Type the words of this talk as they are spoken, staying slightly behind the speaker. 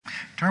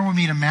Turn with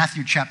me to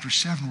Matthew chapter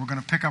 7. We're going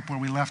to pick up where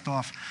we left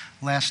off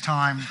last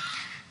time.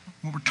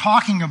 What we're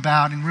talking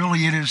about, and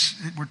really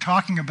we're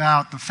talking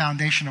about the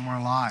foundation of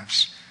our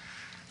lives.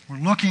 We're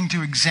looking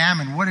to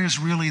examine what is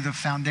really the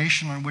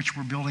foundation on which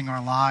we're building our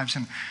lives.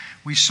 And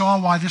we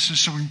saw why this is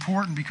so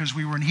important because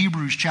we were in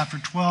Hebrews chapter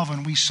 12,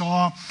 and we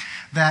saw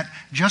that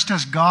just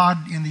as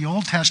God in the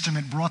Old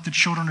Testament brought the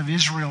children of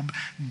Israel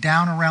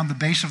down around the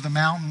base of the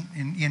mountain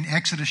in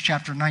Exodus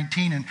chapter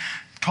 19 and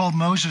told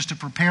Moses to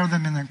prepare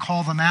them and then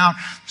call them out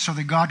so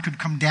that God could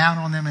come down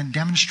on them and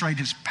demonstrate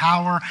his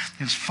power,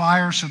 his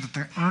fire, so that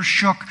the earth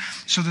shook,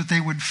 so that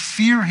they would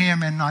fear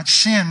him and not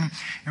sin.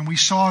 And we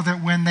saw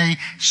that when they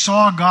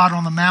saw God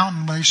on the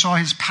mountain, when they saw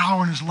his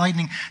power and his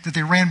lightning, that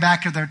they ran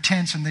back to their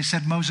tents and they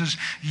said, Moses,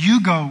 you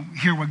go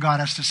hear what God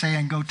has to say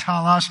and go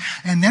tell us,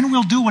 and then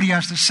we'll do what he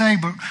has to say,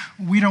 but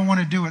we don't want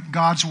to do it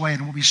God's way.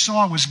 And what we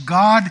saw was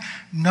God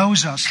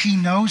knows us. He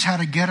knows how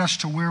to get us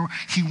to where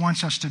he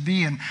wants us to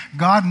be. And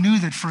God knew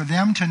that for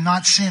them to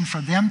not sin,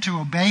 for them to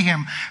obey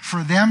him,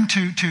 for them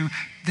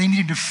they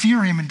needed to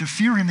fear him, and to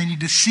fear him, they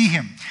need to see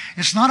him.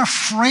 It's not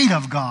afraid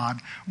of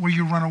God where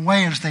you run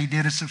away as they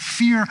did. It's a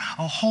fear,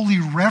 a holy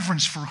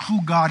reverence for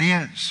who God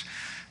is.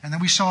 And then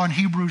we saw in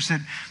Hebrews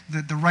that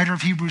the writer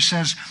of Hebrews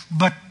says,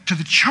 but to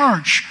the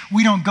church,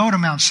 we don't go to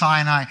Mount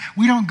Sinai.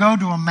 We don't go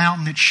to a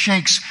mountain that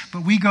shakes,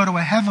 but we go to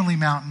a heavenly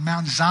mountain,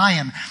 Mount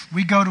Zion.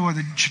 We go to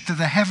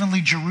the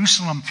heavenly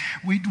Jerusalem,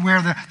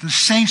 where the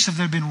saints that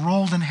have been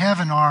rolled in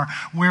heaven are,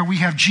 where we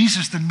have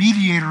Jesus, the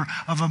mediator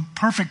of a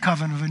perfect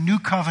covenant, of a new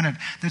covenant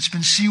that's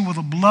been sealed with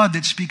a blood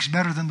that speaks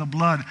better than the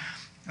blood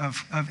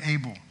of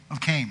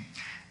Cain.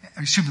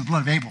 The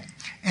blood of Abel.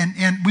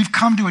 And we've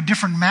come to a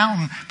different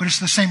mountain, but it's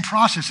the same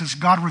process. It's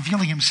God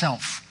revealing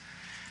himself.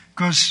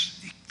 Because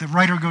the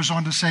writer goes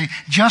on to say,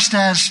 just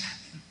as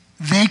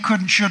they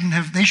should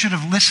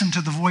have listened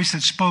to the voice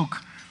that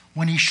spoke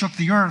when he shook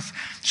the earth,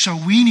 so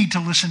we need to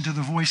listen to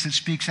the voice that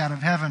speaks out of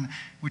heaven,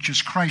 which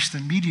is Christ, the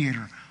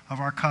mediator of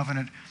our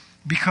covenant.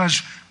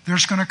 Because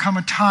there's going to come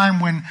a time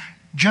when,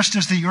 just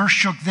as the earth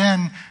shook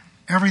then,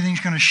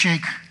 everything's going to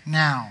shake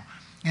now.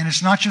 And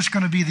it's not just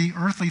going to be the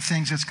earthly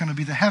things, it's going to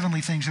be the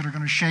heavenly things that are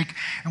going to shake.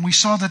 And we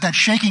saw that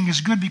shaking is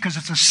good because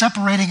it's a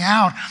separating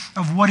out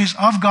of what is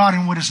of God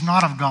and what is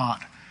not of God.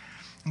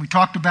 And we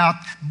talked about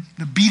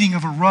the beating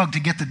of a rug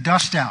to get the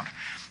dust out.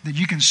 That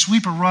you can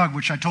sweep a rug,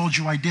 which I told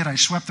you I did. I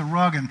swept the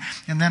rug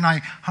and then I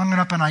hung it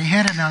up and I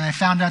hid it, and I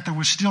found out there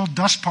was still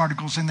dust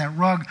particles in that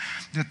rug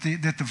that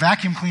the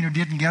vacuum cleaner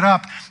didn't get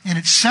up, and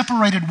it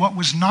separated what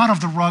was not of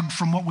the rug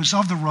from what was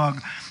of the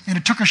rug. And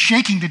it took a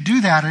shaking to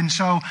do that. And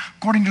so,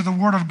 according to the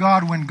Word of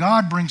God, when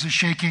God brings a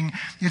shaking,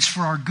 it's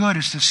for our good.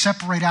 It's to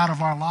separate out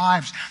of our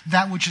lives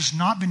that which has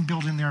not been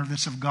built in there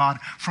that's of God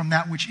from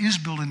that which is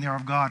built in there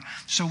of God.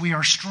 So we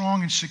are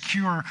strong and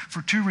secure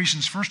for two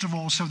reasons. First of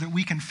all, so that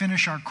we can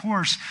finish our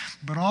course,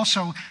 but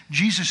also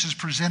Jesus is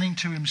presenting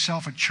to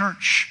himself a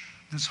church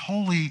that's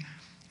holy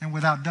and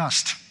without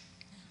dust.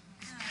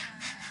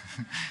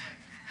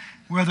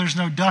 Where there's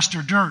no dust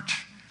or dirt.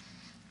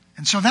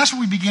 And so that's what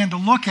we began to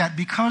look at,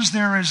 because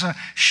there is a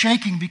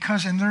shaking,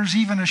 and there's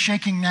even a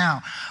shaking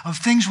now of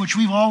things which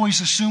we've always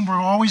assumed were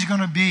always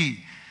going to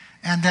be.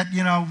 And that,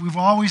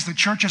 the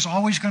church is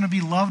always going to be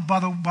loved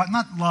what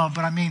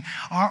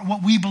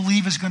we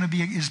believe is going to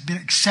be, is been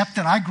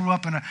accepted. I grew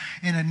up in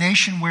a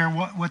nation where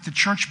what the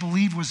church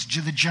believed was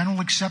the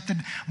general accepted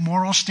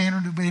moral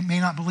standard. They may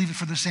not believe it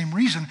for the same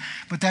reason,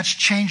 but that's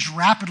changed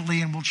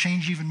rapidly and will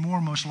change even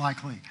more most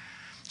likely.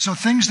 So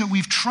things that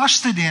we've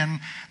trusted in,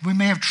 we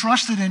may have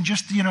trusted in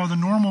just, the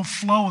normal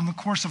flow in the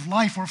course of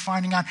life, we're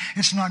finding out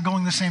it's not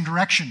going the same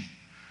direction.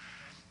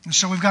 And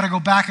so we've got to go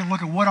back and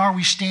look at what are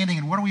we standing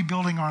and what are we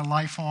building our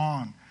life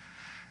on.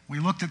 We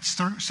looked at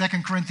 2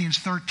 Corinthians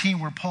 13,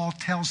 where Paul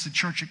tells the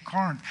church at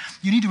Corinth,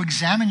 you need to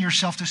examine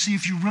yourself to see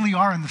if you really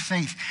are in the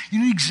faith. You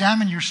need to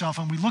examine yourself,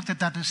 and we looked at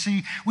that to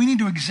see, we need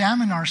to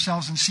examine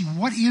ourselves and see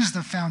what is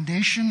the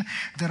foundation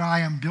that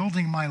I am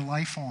building my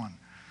life on.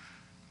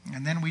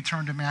 And then we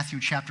turned to Matthew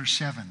chapter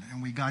 7,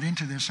 and we got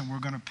into this, and we're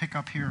going to pick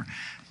up here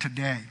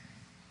today.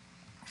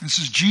 This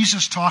is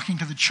Jesus talking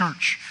to the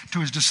church, to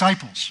his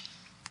disciples.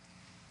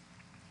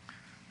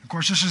 Of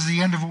course, this is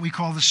the end of what we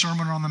call the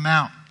Sermon on the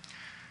Mount.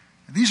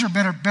 These are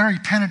very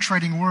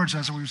penetrating words.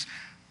 As I was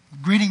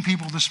greeting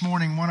people this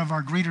morning, one of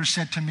our greeters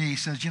said to me, he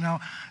says,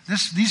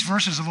 these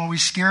verses have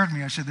always scared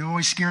me. I said, they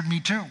always scared me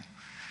too.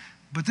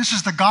 But this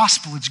is the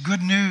gospel. It's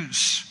good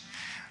news.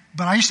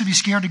 But I used to be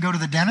scared to go to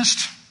the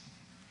dentist.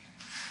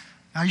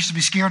 I used to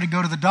be scared to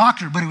go to the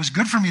doctor, but it was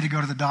good for me to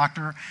go to the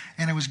doctor,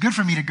 and it was good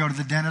for me to go to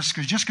the dentist,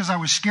 because just because I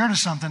was scared of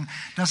something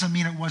doesn't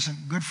mean it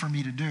wasn't good for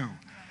me to do.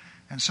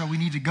 And so we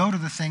need to go to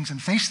the things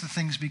and face the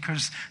things,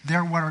 because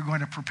they're what are going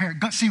to prepare.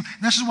 See,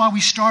 this is why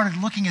we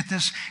started looking at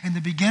this in the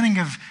beginning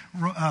of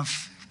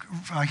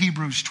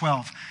Hebrews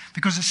 12,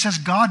 because it says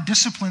God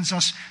disciplines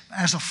us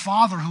as a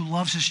father who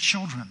loves his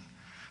children.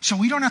 So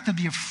we don't have to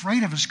be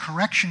afraid of his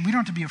correction. We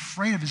don't have to be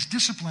afraid of his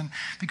discipline,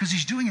 because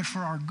he's doing it for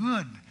our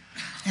good.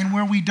 And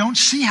where we don't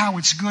see how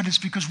it's good, it's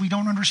because we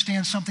don't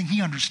understand something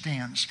he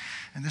understands.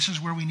 And this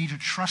is where we need to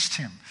trust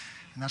him.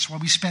 And that's why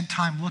we spent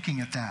time looking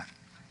at that.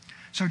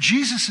 So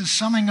Jesus is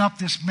summing up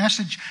this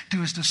message to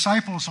his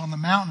disciples on the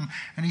mountain,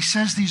 and he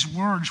says these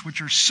words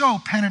which are so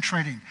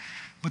penetrating,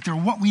 but they're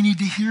what we need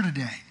to hear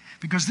today.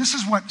 Because this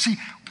is what,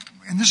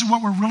 and this is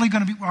what we're really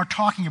going to be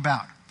talking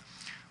about.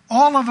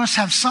 All of us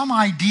have some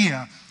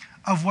idea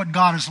of what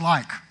God is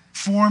like.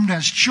 Formed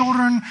as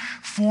children,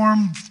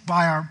 formed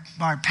by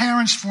our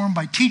parents, formed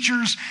by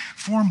teachers,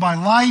 formed by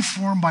life,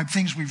 formed by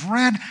things we've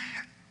read.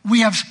 We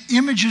have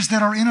images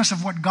that are in us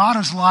of what God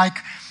is like,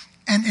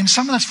 and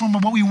some of that's formed by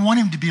what we want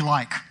him to be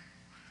like,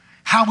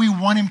 how we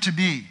want him to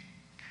be.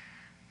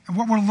 And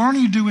what we're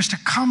learning to do is to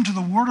come to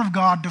the Word of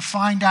God to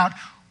find out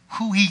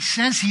who he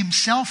says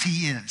himself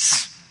he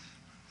is.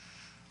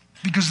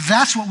 Because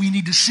that's what we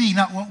need to see,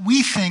 not what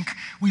we think.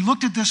 We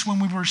looked at this when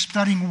we were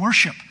studying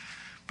worship,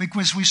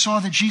 because we saw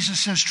that Jesus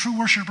says true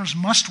worshipers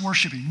must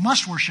worship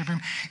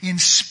him in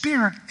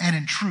spirit and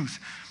in truth.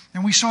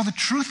 And we saw the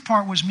truth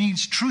part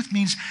truth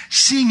means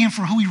seeing him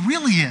for who he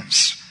really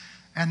is.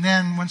 And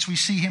then once we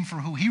see him for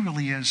who he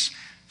really is,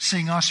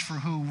 seeing us for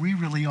who we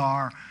really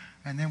are,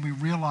 and then we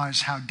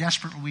realize how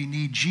desperately we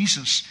need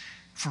Jesus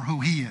for who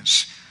he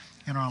is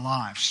in our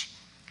lives.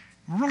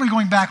 We're really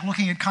going back,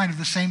 looking at kind of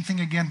the same thing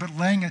again, but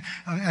laying it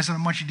as a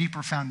much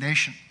deeper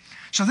foundation.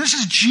 So this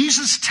is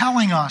Jesus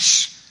telling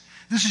us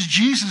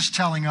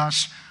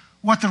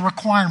what the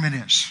requirement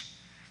is.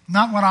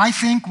 Not what I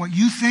think, what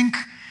you think,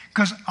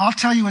 because I'll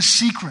tell you a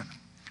secret.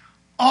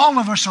 All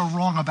of us are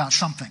wrong about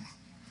something.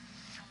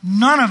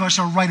 None of us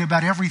are right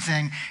about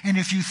everything, and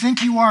if you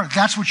think you are,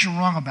 that's what you're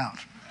wrong about.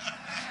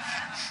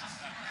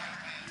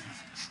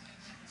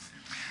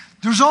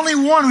 There's only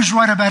one who's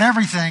right about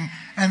everything,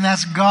 and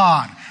that's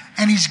God.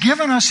 And he's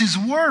given us his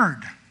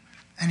word,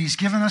 and he's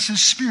given us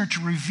his Spirit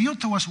to reveal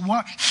to us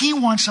what he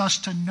wants us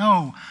to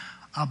know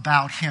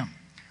about him.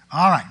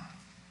 All right.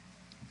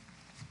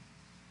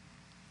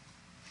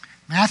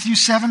 Matthew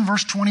 7,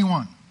 verse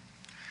 21.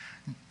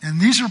 And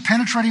these are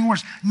penetrating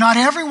words. Not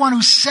everyone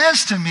who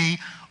says to me,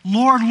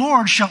 Lord,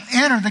 Lord, shall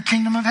enter the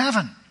kingdom of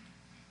heaven.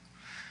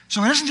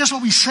 So it isn't just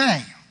what we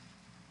say,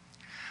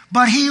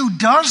 but he who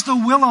does the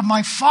will of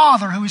my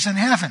Father who is in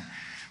heaven.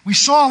 We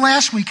saw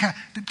last week,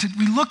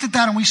 we looked at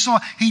that and we saw,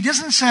 he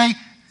doesn't say,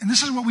 and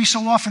this is what we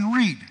so often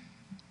read.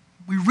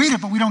 We read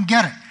it, but we don't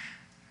get it.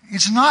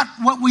 It's not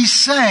what we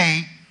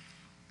say.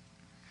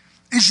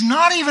 It's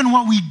not even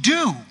what we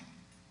do.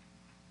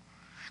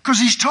 Because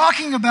he's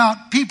talking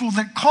about people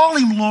that call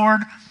him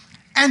Lord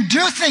and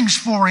do things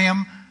for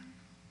him,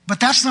 but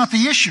that's not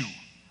the issue.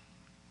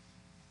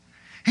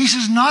 He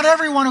says, not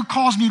everyone who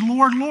calls me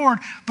Lord, Lord,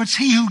 but it's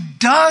he who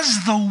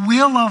does the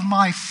will of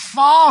my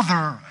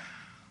Father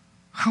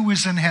who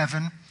is in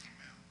heaven,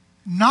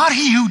 not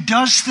he who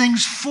does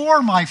things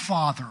for my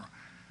Father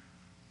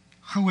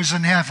who is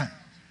in heaven.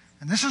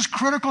 And this is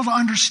critical to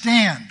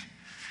understand,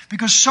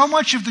 because so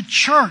much of the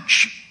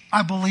church,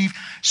 I believe,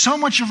 so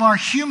much of our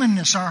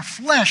humanness, our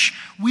flesh,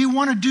 we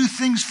want to do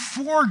things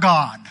for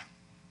God,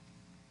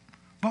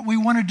 but we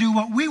want to do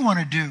what we want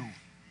to do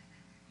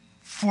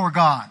for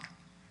God.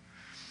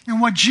 And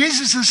what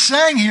Jesus is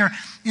saying here,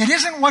 it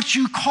isn't what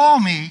you call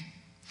me,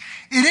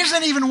 it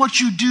isn't even what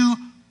you do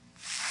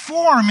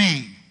for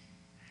me.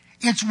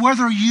 It's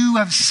whether you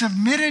have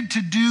submitted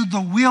to do the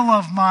will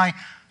of my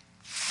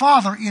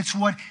Father. It's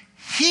what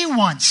he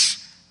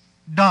wants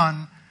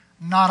done,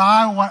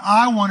 not what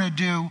I want to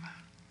do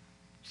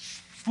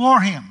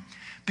for him.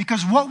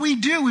 Because what we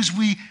do is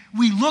we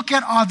look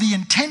at the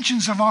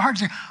intentions of our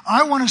hearts.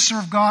 I want to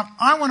serve God.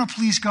 I want to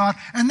please God.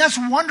 And that's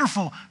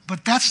wonderful.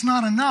 But that's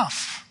not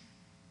enough.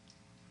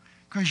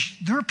 Because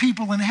there are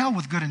people in hell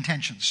with good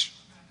intentions.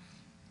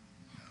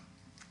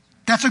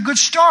 That's a good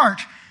start,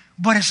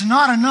 but it's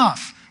not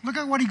enough. Look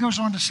at what he goes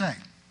on to say.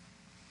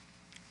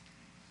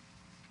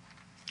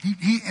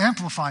 He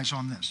amplifies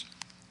on this.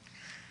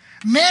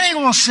 Many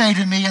will say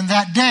to me in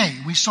that day,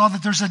 we saw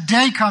that there's a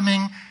day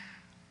coming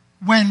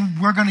when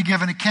we're going to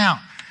give an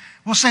account.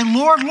 We'll say,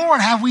 Lord,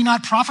 Lord, have we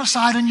not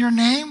prophesied in your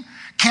name,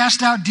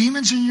 cast out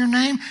demons in your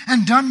name,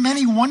 and done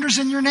many wonders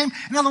in your name?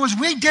 In other words,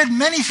 we did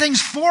many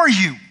things for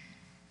you.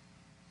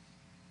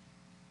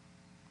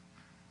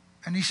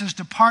 And he says,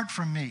 depart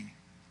from me.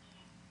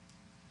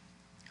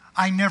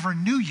 I never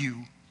knew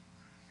you.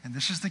 And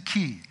this is the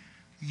key.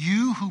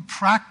 You who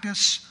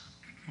practice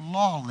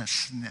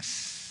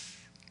lawlessness.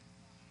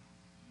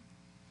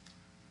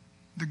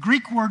 The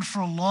Greek word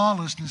for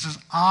lawlessness is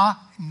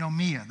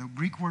anomia. The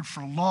Greek word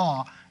for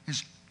law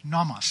is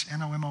nomos,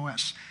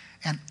 N-O-M-O-S.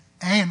 And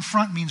A in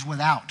front means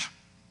without.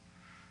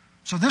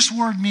 So this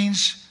word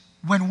means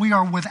when we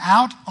are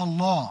without a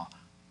law.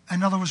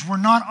 In other words, we're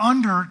not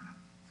under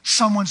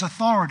someone's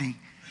authority.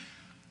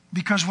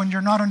 Because when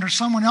you're not under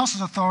someone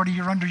else's authority,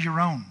 you're under your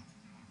own.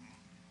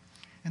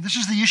 And this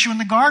is the issue in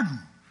the garden.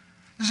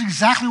 This is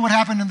exactly what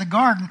happened in the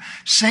garden.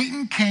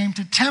 Satan came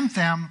to tempt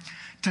them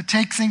to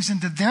take things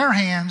into their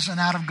hands and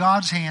out of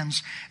God's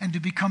hands and to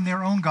become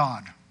their own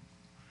God,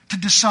 to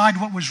decide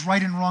what was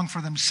right and wrong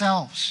for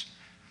themselves.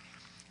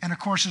 And of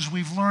course, as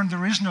we've learned,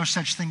 there is no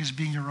such thing as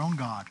being your own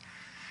God.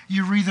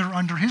 You're either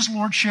under his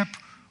lordship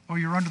or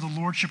you're under the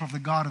lordship of the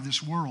God of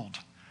this world.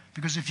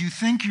 Because if you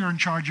think you're in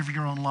charge of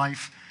your own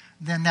life,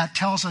 then that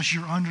tells us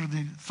you're under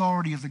the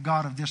authority of the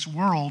God of this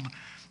world,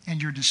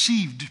 and you're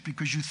deceived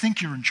because you think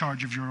you're in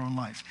charge of your own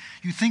life.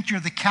 You think you're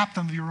the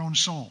captain of your own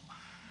soul.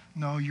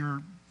 No,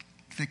 you're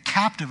the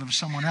captive of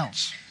someone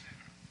else.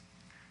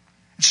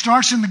 It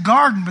starts in the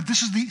garden, but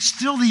this is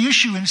still the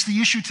issue, and it's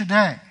the issue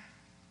today.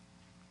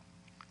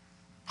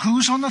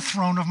 Who's on the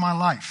throne of my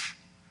life?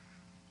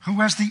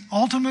 Who has the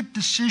ultimate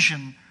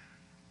decision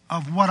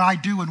of what I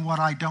do and what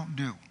I don't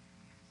do?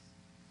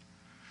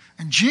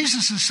 And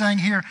Jesus is saying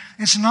here,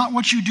 it's not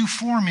what you do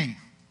for me.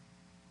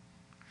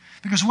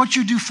 Because what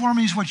you do for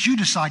me is what you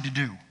decide to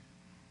do.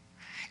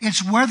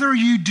 It's whether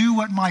you do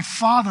what my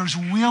Father's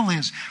will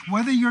is,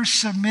 whether you're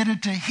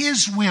submitted to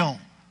His will.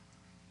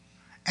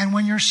 And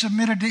when you're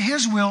submitted to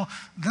His will,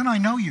 then I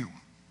know you.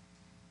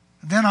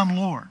 Then I'm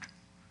Lord.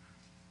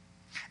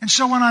 And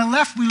so when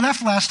we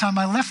left last time,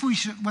 I left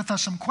with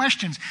us some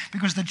questions,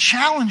 because the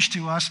challenge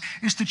to us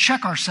is to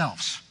check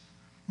ourselves.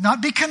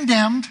 Not be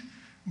condemned.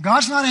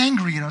 God's not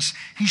angry at us.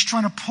 He's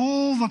trying to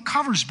pull the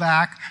covers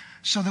back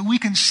so that we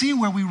can see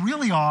where we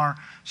really are,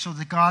 so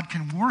that God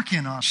can work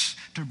in us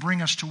to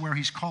bring us to where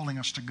He's calling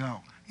us to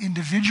go,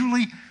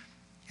 individually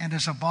and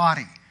as a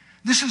body.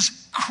 This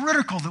is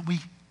critical that we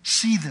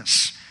see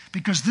this,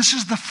 because this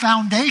is the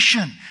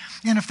foundation.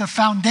 And if the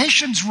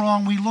foundation's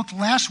wrong, we looked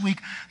last week,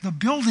 the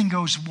building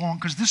goes wrong,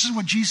 because this is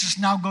what Jesus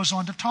now goes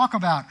on to talk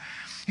about.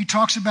 He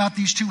talks about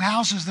these two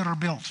houses that are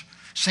built.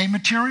 Same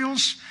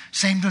materials,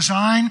 same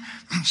design,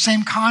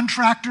 same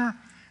contractor.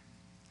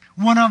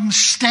 One of them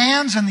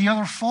stands and the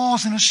other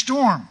falls in a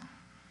storm.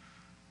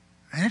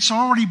 And it's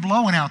already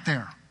blowing out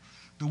there.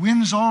 The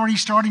wind's already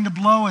starting to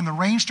blow and the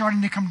rain's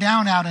starting to come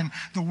down out in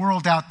the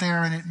world out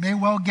there, and it may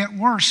well get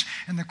worse.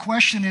 And the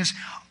question is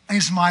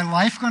my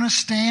life going to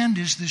stand?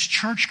 Is this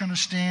church going to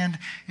stand?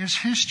 Is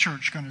His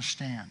church going to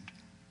stand?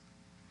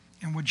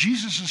 And what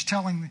Jesus is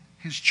telling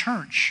His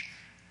church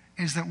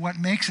is that what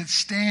makes it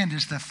stand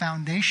is the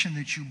foundation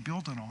that you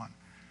built it on.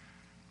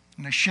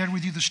 And I shared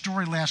with you the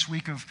story last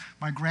week of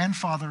my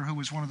grandfather, who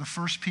was one of the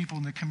first people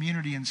in the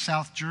community in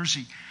South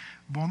Jersey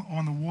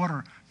on the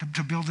water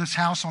to build this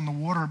house on the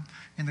water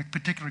in the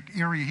particular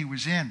area he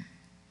was in.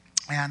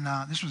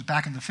 And this was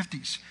back in the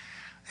 50s.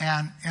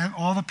 And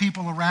all the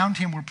people around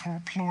him were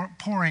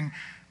pouring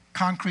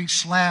concrete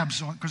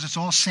slabs on, because it's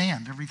all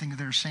sand. Everything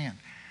there is sand.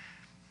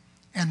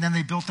 And then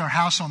they built their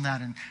house on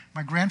that. And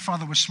my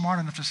grandfather was smart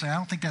enough to say, I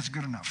don't think that's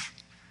good enough.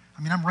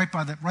 I mean, I'm right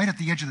at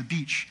the edge of the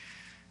beach.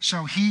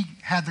 So he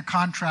had the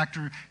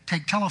contractor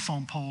take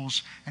telephone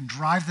poles and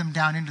drive them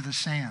down into the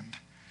sand.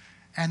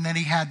 And then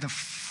he had the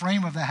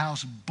frame of the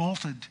house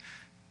bolted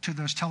to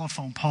those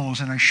telephone poles.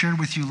 And I shared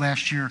with you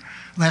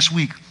last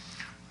week,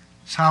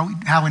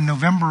 how in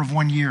November of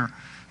one year,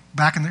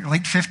 back in the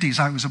late 50s,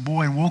 I was a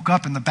boy and woke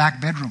up in the back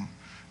bedroom.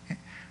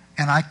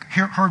 And I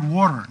heard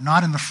water,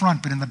 not in the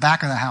front, but in the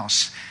back of the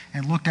house.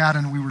 And looked out,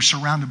 and we were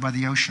surrounded by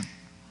the ocean.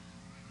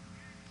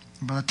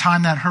 And by the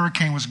time that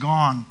hurricane was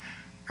gone,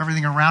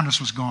 everything around us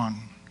was gone.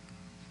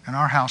 And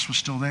our house was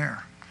still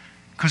there.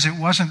 Because it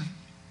wasn't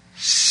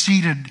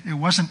seated, it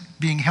wasn't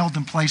being held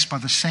in place by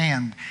the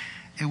sand.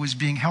 It was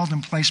being held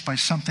in place by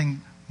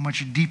something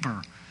much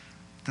deeper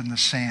than the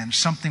sand.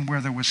 Something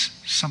where there was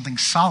something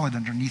solid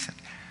underneath it.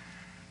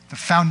 The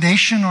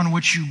foundation on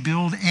which you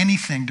build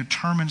anything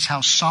determines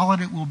how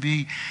solid it will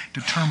be,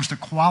 determines the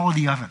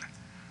quality of it.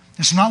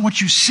 It's not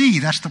what you see,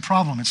 that's the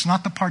problem. It's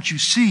not the part you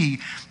see,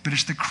 but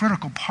it's the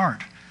critical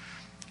part.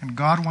 And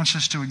God wants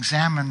us to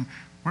examine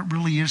what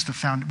really is the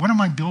foundation. What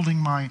am I building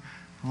my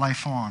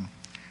life on?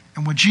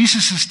 And what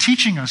Jesus is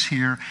teaching us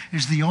here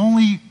is the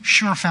only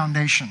sure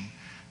foundation,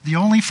 the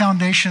only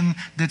foundation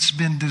that's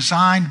been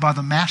designed by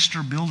the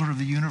master builder of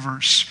the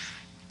universe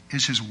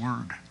is His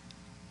Word,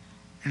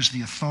 is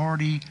the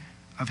authority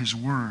of His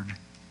Word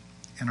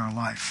in our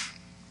life.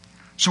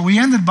 So we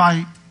ended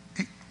by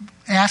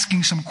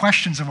asking some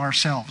questions of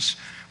ourselves,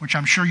 which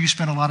I'm sure you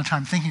spent a lot of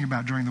time thinking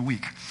about during the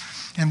week.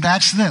 And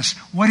that's this: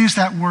 what is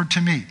that word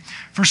to me?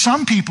 For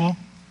some people,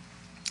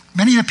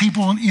 many of the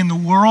people in the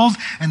world,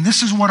 and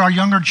this is what our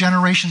younger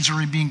generations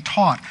are being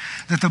taught,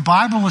 that the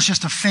Bible is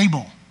just a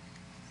fable,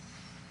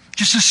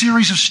 just a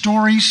series of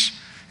stories.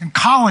 In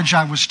college,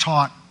 I was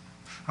taught,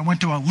 I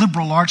went to a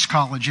liberal arts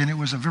college, and it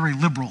was a very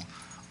liberal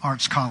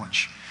arts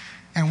college.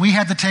 And we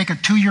had to take a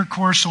 2-year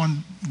course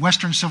on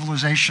Western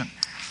civilization.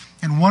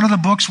 And one of the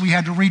books we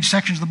had to read,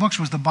 sections of the books,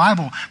 was the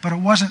Bible, but it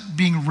wasn't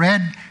being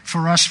read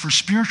for us for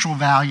spiritual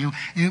value.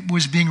 It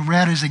was being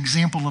read as an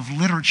example of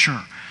literature.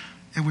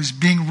 It was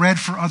being read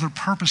for other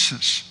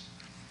purposes.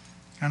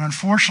 And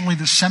unfortunately,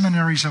 the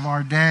seminaries of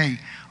our day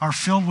are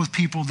filled with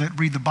people that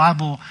read the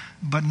Bible,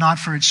 but not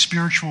for its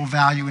spiritual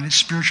value and its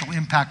spiritual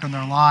impact on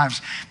their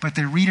lives. But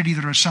they read it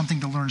either as something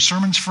to learn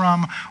sermons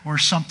from or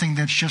something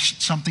that's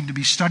just something to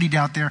be studied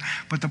out there.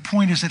 But the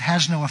point is, it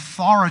has no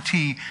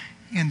authority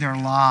in their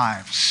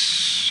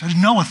lives. There's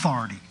no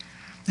authority.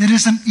 It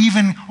isn't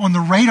even on the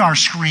radar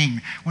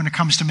screen when it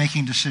comes to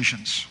making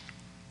decisions.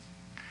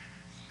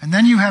 And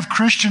then you have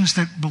Christians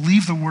that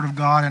believe the Word of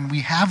God, and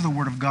we have the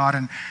Word of God,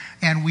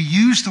 and we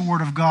use the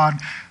Word of God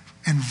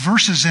and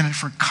verses in it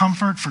for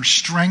comfort, for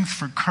strength,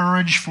 for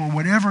courage, for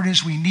whatever it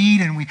is we need.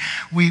 And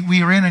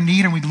we are in a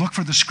need, and we look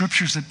for the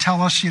scriptures that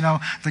tell us,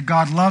 that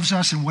God loves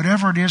us, and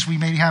whatever it is, we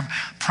may have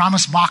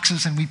promise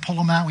boxes and we pull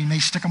them out. We may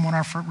stick them on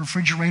our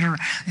refrigerator,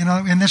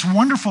 and that's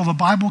wonderful. The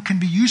Bible can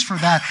be used for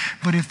that.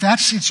 But if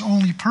that's its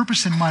only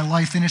purpose in my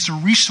life, then it's a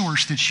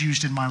resource that's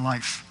used in my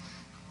life,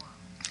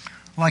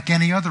 like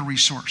any other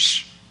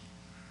resource.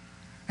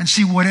 And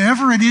see,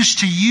 whatever it is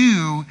to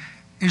you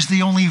is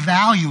the only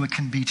value it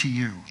can be to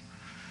you.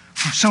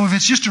 So if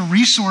it's just a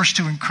resource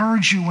to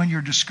encourage you when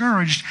you're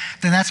discouraged,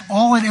 then that's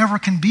all it ever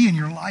can be in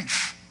your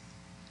life.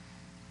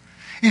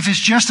 If it's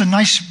just a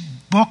nice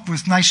book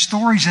with nice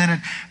stories in it,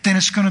 then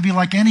it's going to be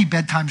like any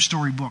bedtime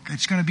story book.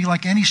 It's going to be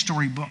like any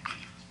story book.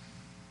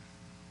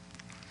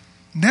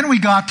 And then we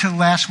got to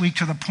last week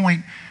to the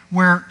point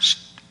where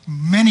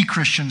many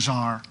Christians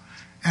are,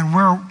 and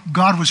where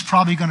God was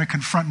probably going to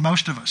confront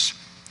most of us.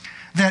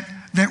 That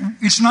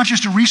it's not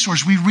just a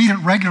resource. We read it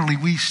regularly.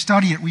 We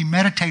study it. We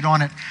meditate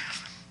on it.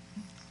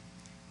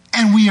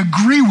 And we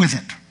agree with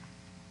it.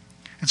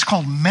 It's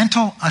called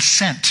mental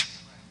assent.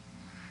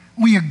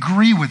 We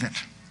agree with it.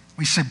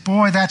 We say,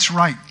 boy, that's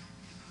right.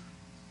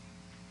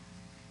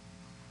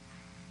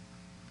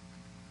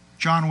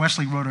 John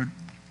Wesley wrote a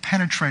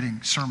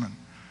penetrating sermon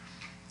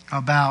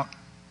about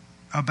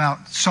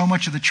so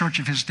much of the church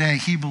of his day.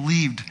 He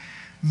believed,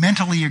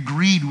 mentally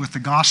agreed with the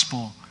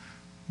gospel,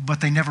 but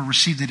they never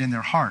received it in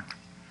their heart.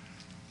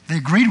 They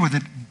agreed with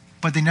it,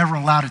 but they never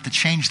allowed it to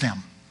change them.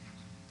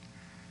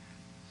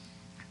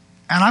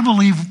 And I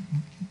believe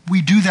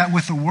we do that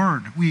with the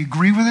Word. We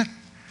agree with it.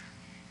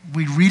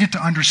 We read it to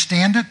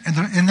understand it.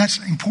 And that's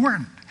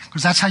important,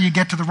 because that's how you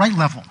get to the right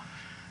level,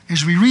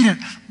 is we read it,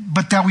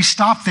 but that we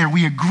stop there.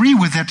 We agree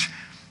with it,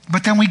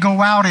 but then we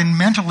go out and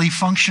mentally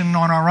function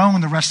on our own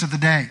the rest of the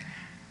day.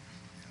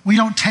 We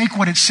don't take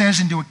what it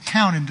says into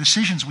account in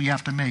decisions we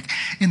have to make,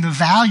 in the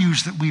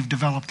values that we've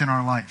developed in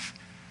our life.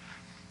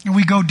 And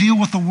we go deal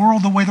with the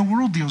world the way the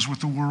world deals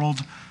with the world,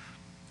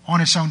 on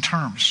its own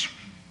terms.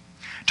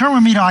 Turn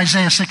with me to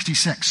Isaiah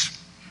 66,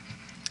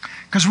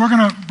 because we're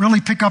going to really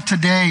pick up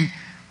today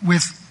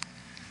with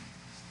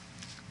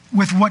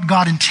what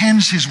God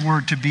intends His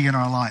Word to be in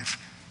our life.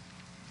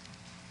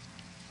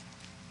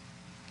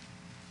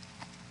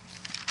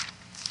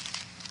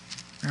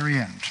 Very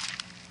end.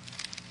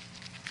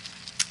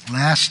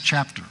 Last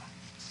chapter.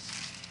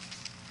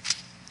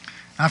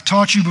 I've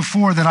taught you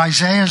before that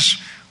Isaiah's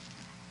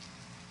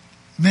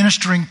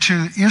ministering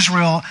to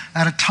Israel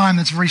at a time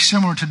that's very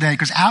similar today,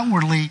 because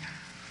outwardly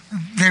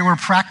they were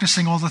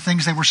practicing all the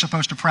things they were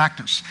supposed to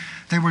practice.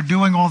 They were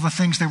doing all the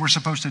things they were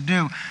supposed to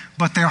do,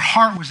 but their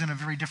heart was in a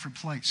very different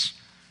place.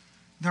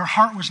 Their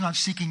heart was not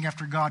seeking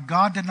after God.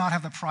 God did not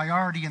have the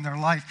priority in their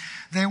life.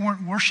 They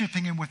weren't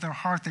worshiping Him with their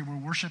heart. They were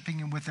worshiping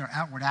Him with their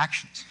outward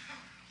actions.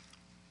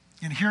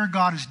 And here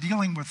God is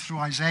dealing with, through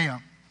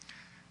Isaiah,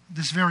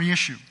 this very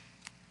issue.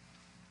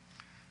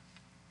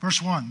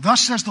 Verse 1,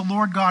 "Thus says the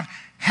Lord God,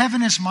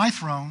 heaven is my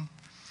throne,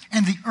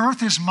 and the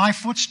earth is my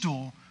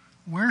footstool.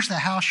 Where's the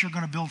house you're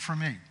going to build for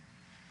me?"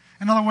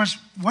 In other words,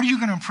 what are you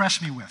going to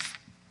impress me with?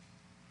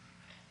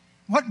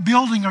 What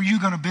building are you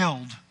going to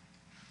build?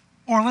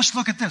 Or let's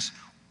look at this.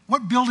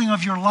 What building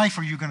of your life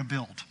are you going to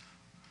build?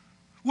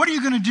 What are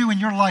you going to do in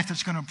your life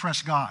that's going to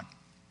impress God?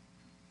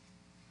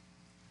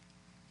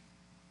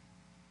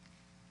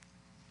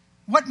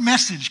 What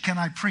message can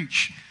I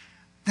preach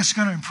that's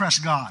going to impress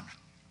God?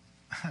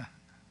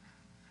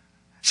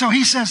 So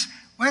he says,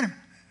 wait a minute.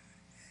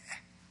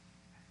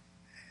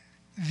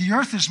 The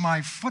earth is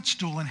my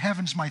footstool and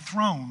heaven's my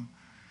throne.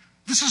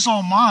 This is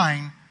all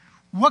mine.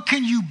 What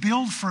can you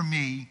build for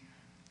me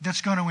that's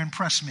going to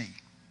impress me?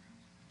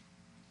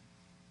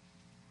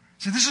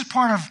 So this is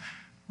part of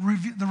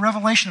the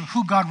revelation of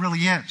who God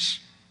really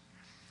is.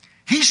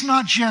 He's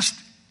not just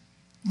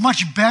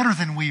much better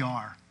than we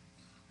are.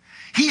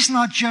 He's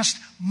not just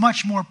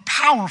much more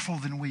powerful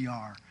than we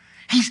are.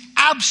 He's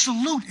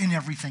absolute in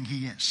everything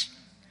He is.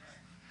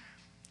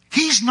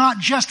 He's not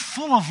just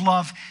full of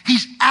love.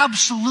 He's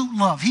absolute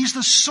love. He's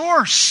the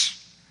source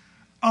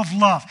of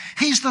love.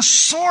 He's the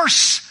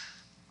source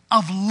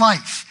of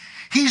life.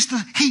 He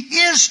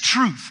is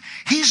truth.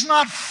 He's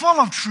not full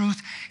of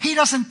truth. He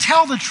doesn't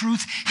tell the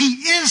truth. He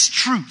is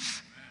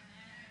truth.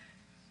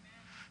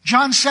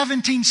 John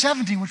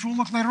 17:17, which we'll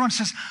look later on,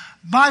 says,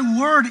 my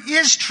word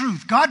is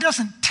truth. God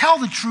doesn't tell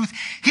the truth.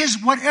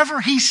 Whatever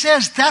He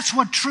says, that's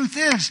what truth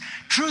is.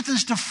 Truth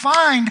is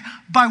defined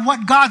by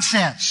what God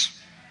says.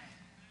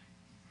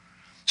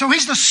 So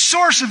He's the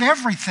source of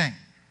everything.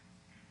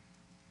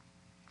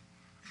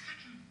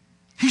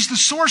 He's the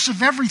source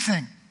of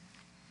everything.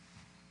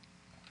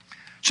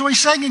 So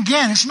He's saying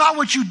again, it's not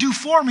what you do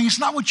for me. It's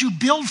not what you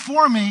build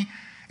for me.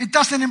 It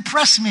doesn't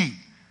impress me.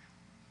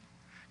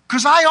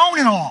 Because I own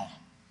it all.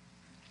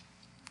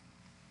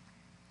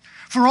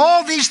 For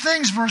all these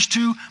things, verse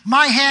 2,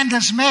 my hand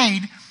has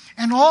made,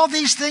 and all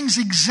these things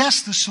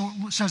exist,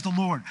 says the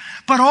Lord.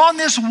 But on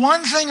this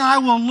one thing I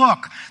will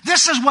look.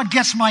 This is what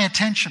gets my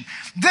attention.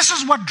 This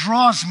is what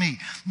draws me.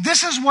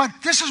 This is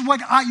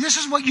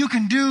what you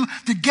can do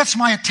that gets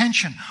my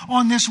attention.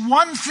 On this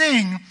one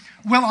thing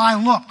will I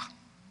look.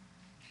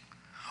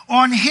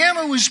 On him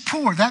who is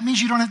poor. That doesn't mean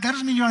you don't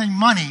have any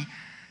money.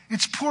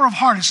 It's poor of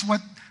heart.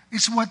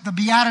 It's what the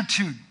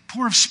beatitude,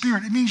 poor of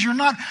spirit. It means you're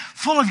not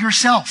full of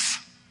yourself.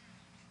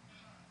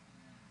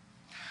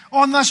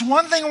 On this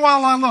one thing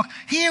while I look,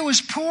 he who is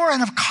poor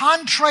and of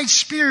contrite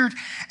spirit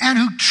and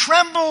who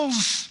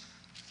trembles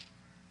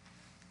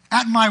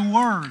at my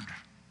word.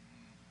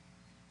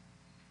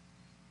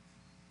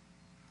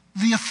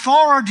 The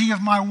authority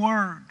of my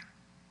word.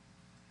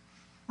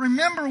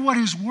 Remember what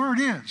his word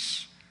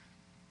is.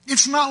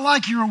 It's not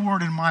like your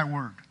word and my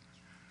word.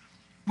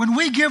 When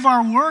we give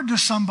our word to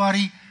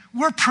somebody,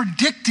 we're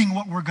predicting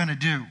what we're going to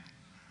do.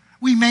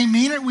 We may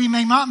mean it, we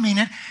may not mean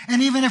it,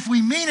 and even if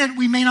we mean it,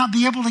 we may not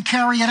be able to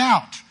carry it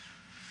out.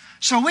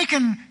 So we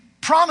can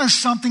promise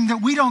something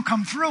that we don't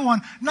come through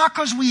on, not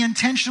because we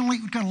intentionally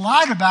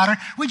lied about it,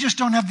 we just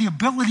don't have the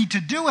ability to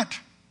do it,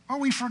 or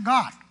we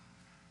forgot.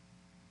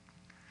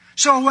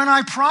 So when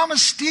I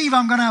promise Steve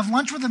I'm going to have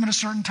lunch with him at a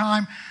certain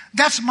time,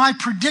 that's my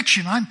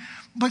prediction.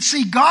 But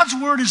see, God's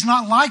word is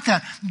not like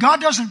that.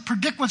 God doesn't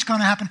predict what's going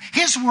to happen.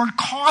 His word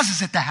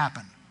causes it to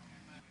happen.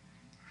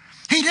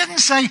 He didn't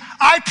say,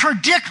 I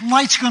predict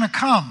light's going to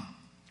come.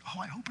 Oh,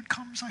 I hope it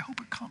comes, I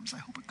hope it comes, I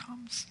hope it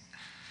comes.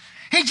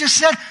 He just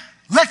said,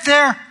 let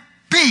there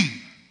be.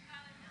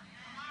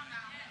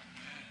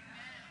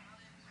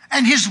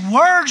 And his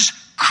words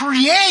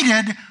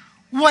created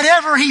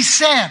whatever he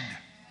said.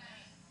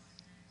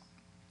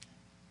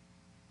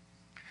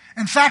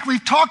 In fact,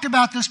 we've talked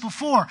about this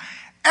before.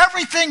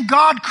 Everything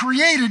God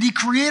created, he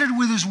created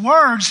with his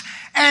words,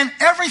 and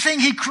everything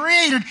he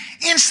created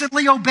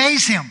instantly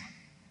obeys him.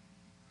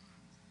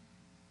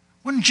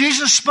 When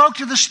Jesus spoke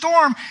to the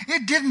storm,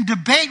 it didn't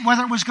debate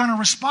whether it was going to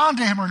respond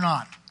to him or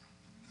not.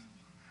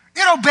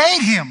 It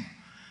obeyed him.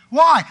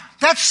 Why?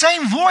 That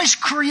same voice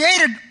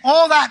created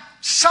all that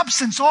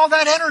substance, all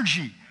that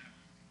energy.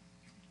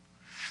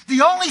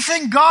 The only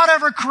thing God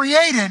ever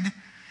created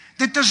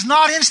that does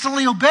not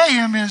instantly obey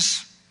him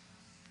is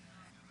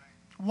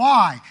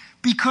why?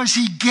 Because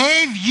he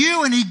gave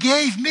you and he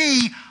gave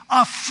me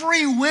a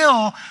free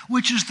will,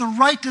 which is the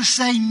right to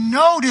say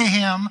no to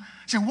him.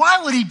 Say,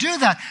 why would he do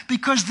that?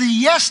 Because the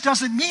yes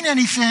doesn't mean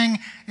anything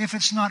if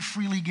it's not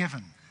freely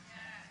given.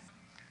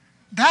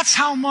 That's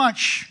how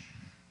much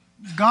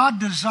God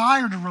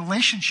desired a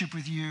relationship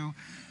with you,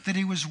 that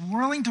he was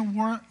willing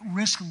to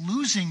risk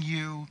losing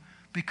you,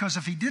 because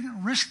if he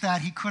didn't risk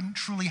that, he couldn't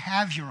truly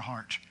have your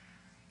heart.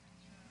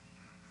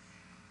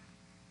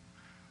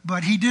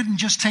 But he didn't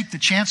just take the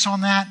chance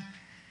on that.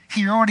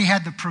 He already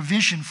had the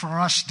provision for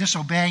us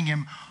disobeying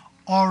him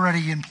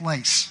already in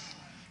place.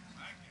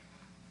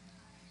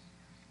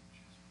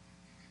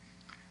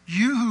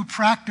 You who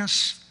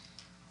practice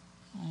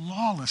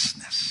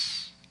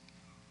lawlessness.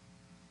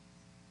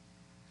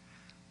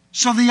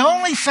 So the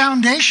only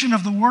foundation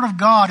of the Word of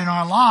God in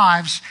our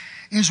lives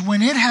is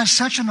when it has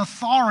such an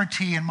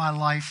authority in my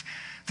life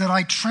that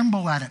I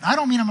tremble at it. I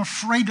don't mean I'm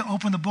afraid to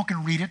open the book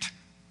and read it,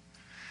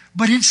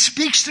 but it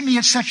speaks to me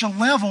at such a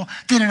level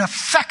that it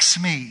affects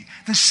me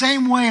the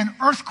same way an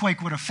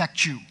earthquake would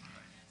affect you.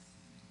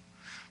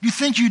 You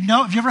think you'd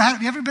know?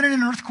 Have you ever been in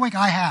an earthquake?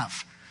 I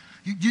have.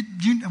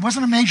 It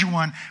wasn't a major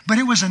one, but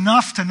it was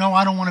enough to know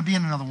I don't want to be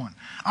in another one.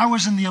 I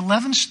was in the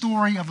 11th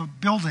story of a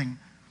building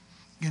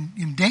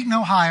in Dayton,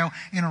 Ohio,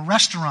 in a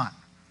restaurant.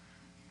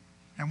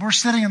 And we're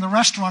sitting in the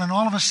restaurant, and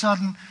all of a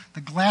sudden,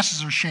 the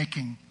glasses are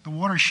shaking, the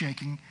water's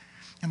shaking,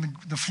 and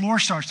the floor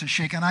starts to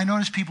shake. And I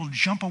notice people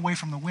jump away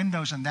from the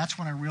windows, and that's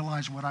when I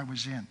realized what I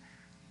was in.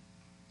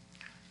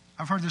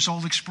 I've heard this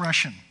old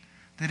expression,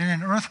 that in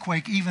an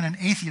earthquake, even an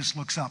atheist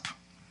looks up.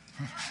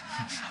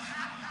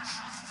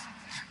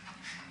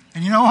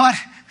 And you know what?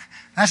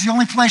 That's the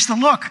only place to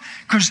look.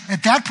 Because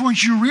at that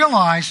point you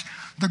realize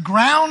the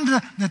ground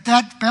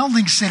that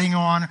building's sitting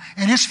on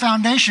and its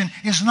foundation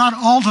is not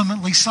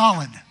ultimately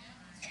solid.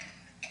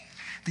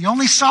 The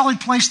only solid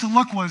place to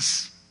look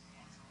was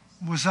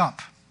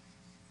up.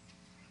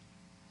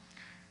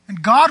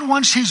 And God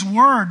wants his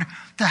word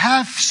to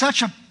have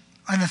such an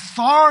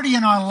authority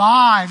in our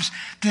lives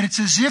that it's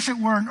as if it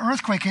were an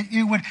earthquake.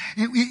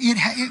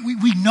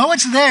 We know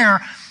it's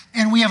there,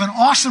 and we have an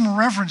awesome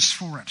reverence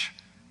for it.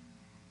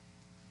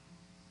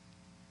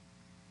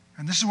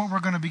 And this is what we're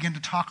going to begin to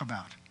talk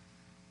about.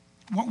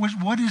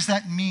 What does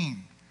that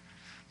mean?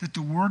 That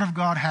the Word of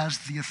God has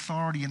the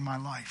authority in my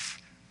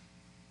life.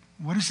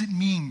 What does it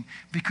mean?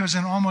 Because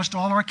in almost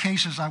all our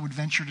cases, I would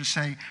venture to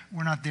say,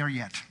 we're not there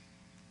yet.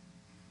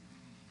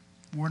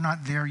 We're not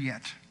there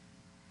yet.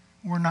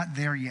 We're not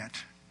there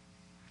yet.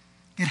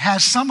 It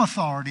has some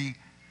authority,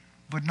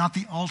 but not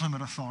the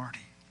ultimate authority.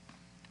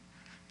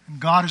 And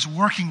God is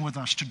working with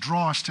us to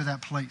draw us to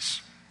that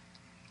place.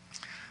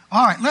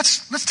 All right,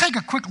 let's take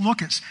a quick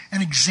look at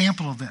an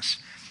example of this.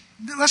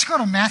 Let's go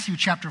to Matthew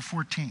chapter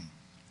 14.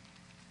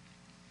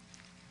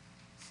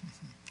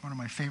 One of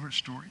my favorite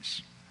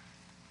stories.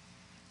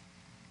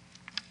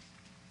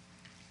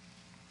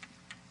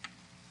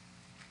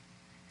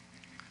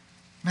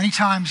 Many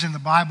times in the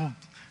Bible,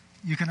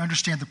 you can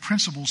understand the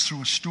principles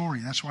through a story.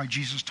 That's why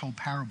Jesus told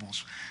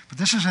parables. But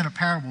this isn't a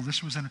parable.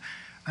 This was an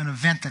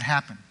event that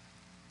happened.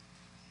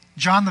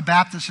 John the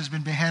Baptist has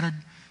been beheaded.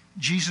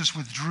 Jesus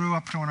withdrew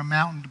up on a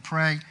mountain to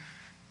pray.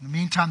 In the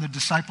meantime, the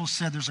disciples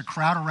said, there's a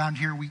crowd around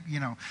here.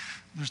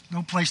 There's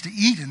no place to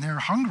eat, and they're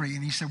hungry.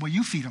 And he said, well,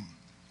 you feed them.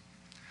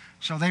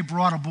 So they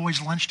brought a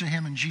boy's lunch to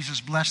him, and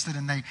Jesus blessed it,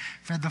 and they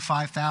fed the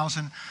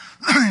 5,000.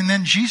 And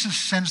then Jesus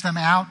sends them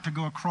out to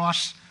go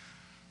across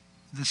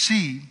the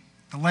sea,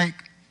 the lake,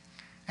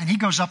 and he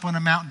goes up on a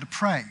mountain to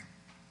pray.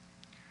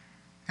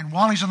 And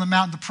while he's on the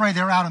mountain to pray,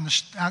 they're out in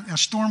a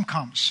storm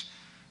comes.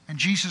 And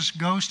Jesus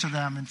goes to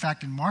them. In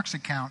fact, in Mark's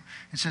account,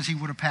 it says he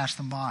would have passed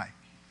them by.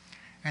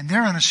 And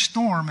they're in a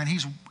storm, and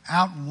he's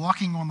out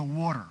walking on the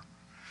water.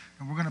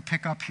 And we're going to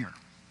pick up here.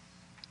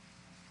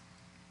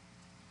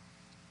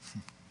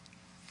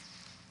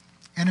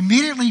 And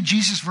immediately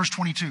Jesus, verse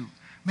 22,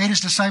 made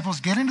his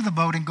disciples get into the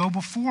boat and go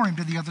before him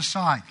to the other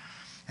side.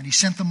 And he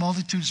sent the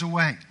multitudes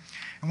away.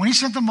 And when he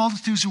sent the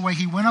multitudes away,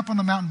 he went up on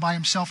the mountain by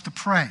himself to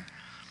pray.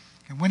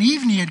 And when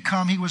evening had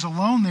come, he was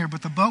alone there,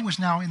 but the boat was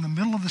now in the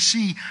middle of the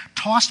sea,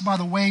 tossed by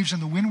the waves,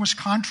 and the wind was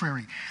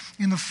contrary.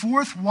 In the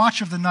fourth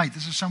watch of the night,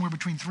 this is somewhere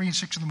between 3 and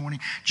 6 in the morning,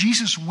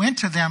 Jesus went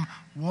to them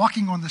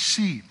walking on the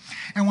sea.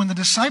 And when the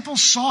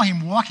disciples saw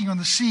him walking on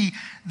the sea,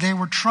 they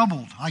were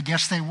troubled. I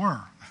guess they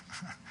were.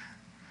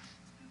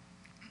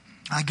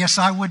 I guess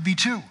I would be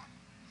too.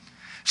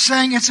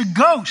 Saying, it's a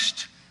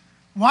ghost.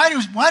 Why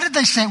did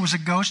they say it was a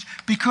ghost?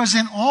 Because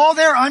in all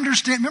their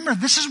understanding, remember,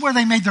 this is where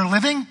they made their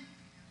living.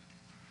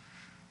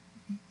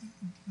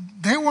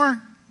 They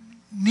weren't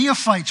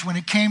neophytes when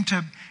it came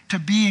to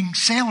being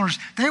sailors.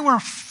 They were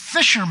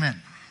fishermen.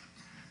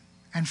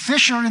 And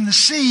fish are in the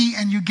sea,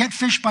 and you get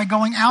fish by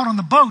going out on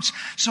the boats.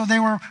 So they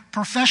were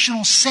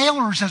professional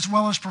sailors as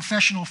well as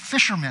professional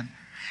fishermen.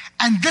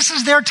 And this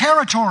is their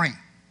territory.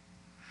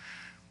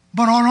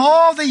 But on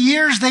all the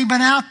years they've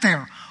been out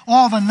there,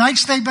 all the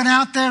nights they've been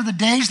out there, the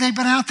days they've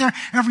been out there,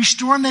 every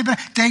storm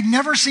they'd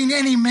never seen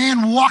any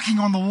man walking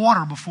on the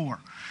water before.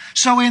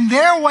 So in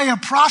their way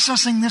of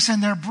processing this in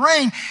their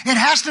brain, it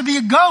has to be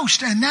a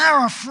ghost. And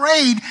they're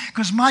afraid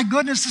because, my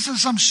goodness, this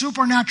is some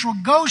supernatural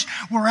ghost.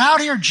 We're out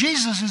here.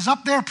 Jesus is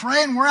up there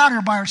praying. We're out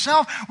here by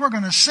ourselves. We're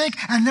going to sink.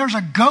 And there's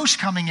a ghost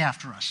coming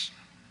after us.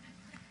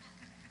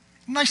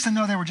 Nice to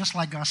know they were just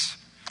like us.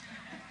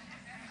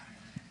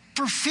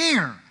 For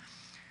fear.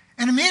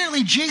 And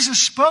immediately Jesus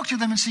spoke to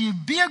them and said,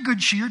 be of good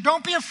cheer.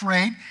 Don't be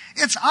afraid.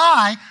 It's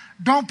I.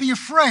 Don't be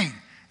afraid.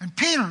 And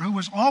Peter, who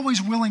was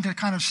always willing to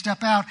kind of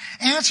step out,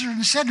 answered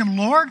and said to him,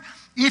 Lord,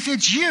 if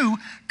it's you,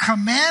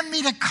 command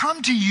me to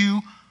come to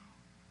you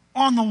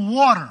on the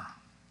water.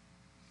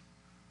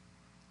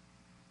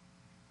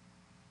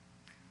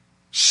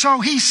 So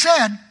he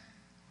said,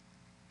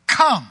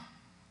 come.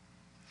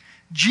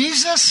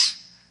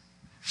 Jesus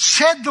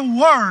said the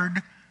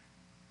word,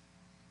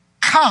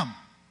 come.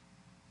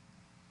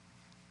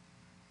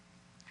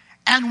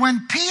 And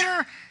when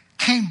Peter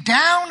came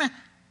down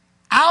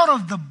out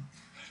of the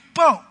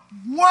boat,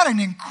 what an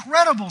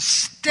incredible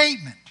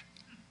statement.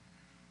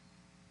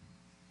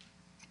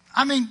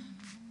 I mean,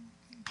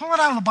 pull it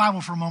out of the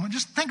Bible for a moment.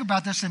 Just think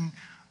about this in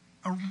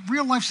a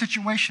real life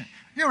situation.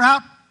 You're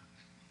out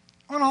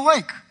on a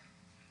lake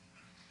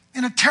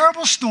in a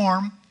terrible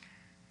storm,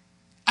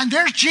 and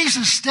there's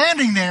Jesus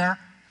standing there,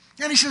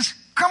 and he says,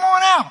 come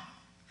on out.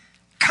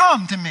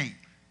 Come to me.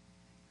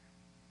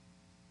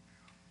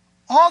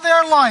 All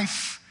their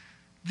life,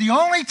 the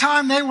only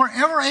time they were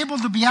ever able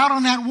to be out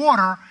on that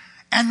water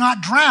and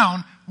not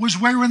drown was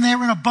when they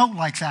were in a boat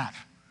like that.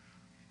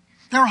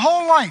 Their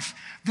whole life,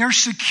 their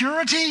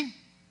security,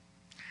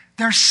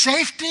 their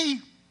safety,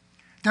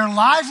 their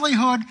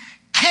livelihood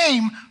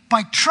came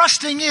by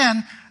trusting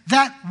in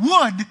that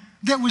wood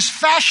that was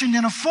fashioned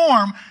in a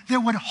form that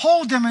would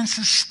hold them and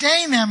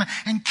sustain them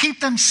and keep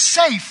them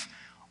safe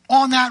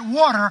on that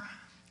water.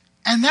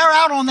 And they're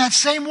out on that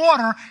same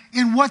water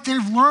in what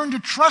they've learned to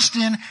trust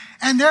in,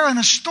 and they're in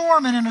a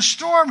storm, and in a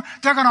storm,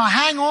 they're going to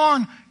hang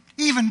on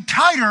even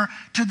tighter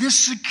to this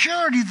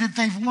security that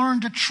they've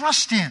learned to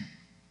trust in.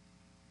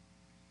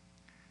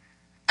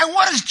 And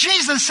what does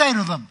Jesus say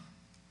to them?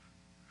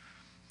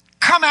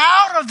 Come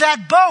out of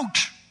that boat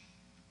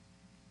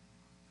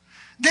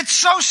that's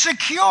so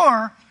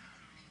secure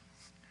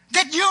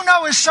that you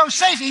know is so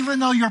safe, even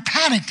though you're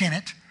panicked in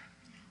it.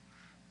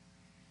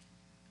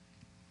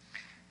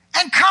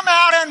 And come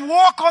out and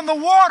walk on the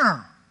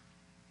water.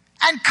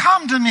 And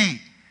come to me.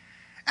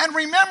 And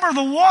remember,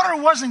 the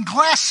water wasn't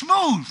glass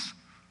smooth.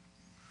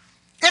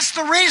 It's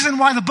the reason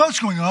why the boat's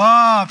going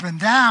up and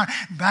down,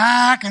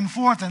 back and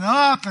forth and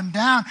up and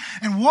down.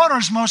 And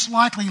water's most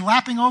likely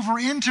lapping over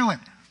into it.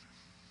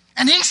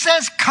 And he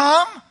says,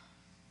 come.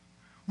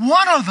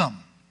 One of them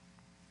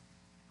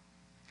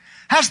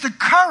has the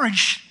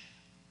courage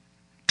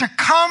to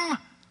come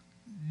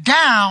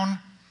down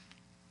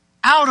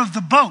out of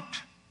the boat.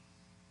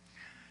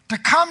 to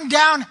come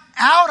down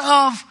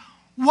out of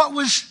what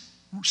was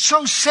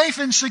so safe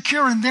and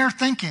secure in their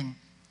thinking,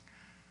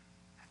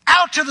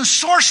 out to the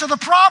source of the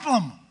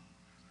problem,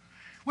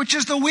 which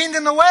is the wind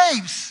and the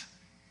waves.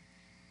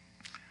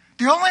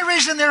 The only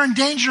reason they're in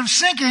danger of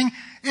sinking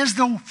is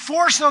the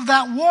force of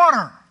that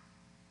water.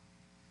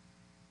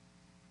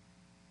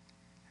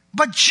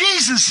 But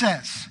Jesus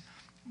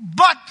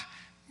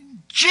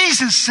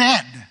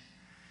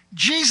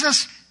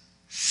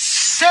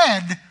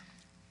said,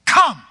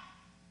 come.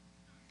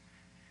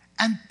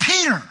 And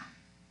Peter,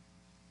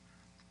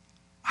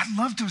 I'd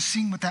love to have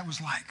seen what that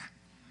was like.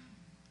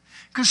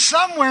 Because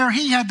somewhere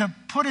he had to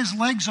put his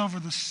legs over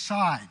the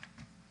side.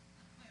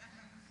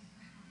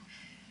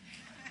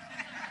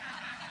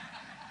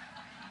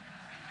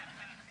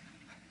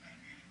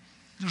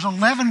 There's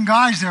 11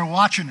 guys there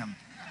watching him.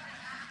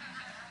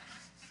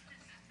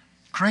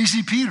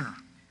 Crazy Peter.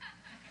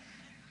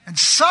 And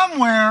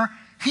somewhere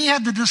he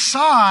had to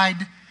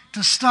decide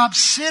to stop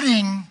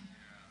sitting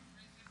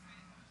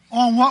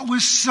on what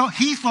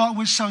he thought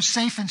was so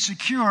safe and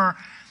secure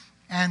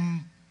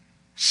and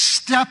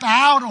step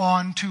out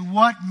onto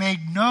what made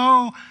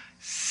no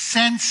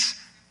sense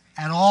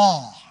at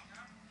all.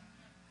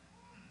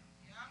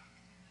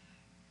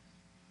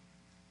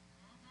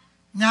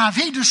 Now, if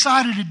he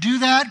decided to do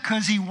that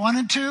because he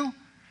wanted to,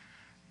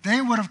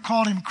 they would have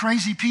called him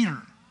Crazy Peter.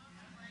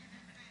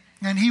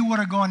 And he would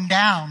have gone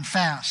down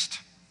fast.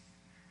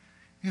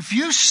 If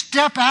you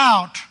step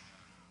out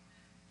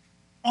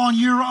on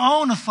your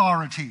own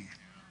authority,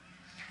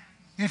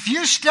 if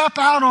you step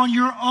out on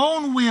your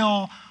own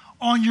will,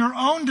 on your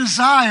own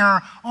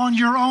desire, on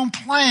your own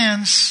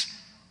plans,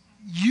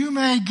 you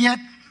may get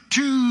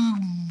 2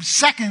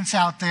 seconds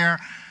out there,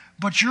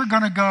 but you're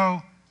going to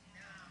go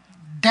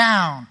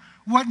down.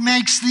 What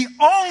makes the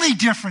only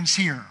difference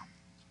here,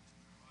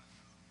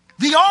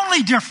 the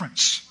only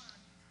difference,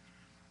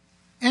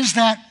 is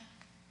that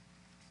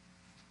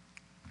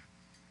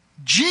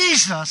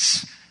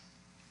Jesus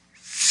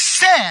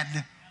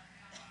said,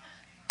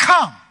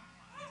 come.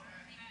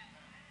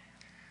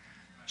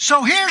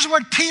 So here's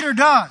what Peter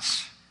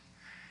does.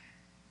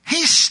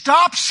 He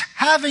stops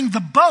having the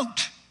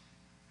boat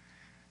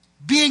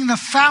being the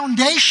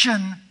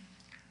foundation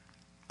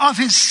of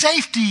his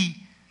safety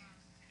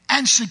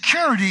and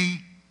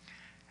security,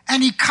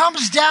 and he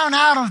comes down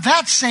out of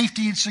that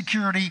safety and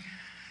security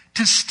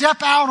to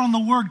step out on the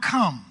word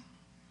come.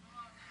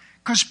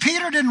 Because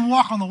Peter didn't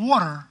walk on the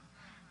water.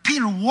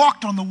 Peter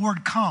walked on the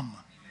word come.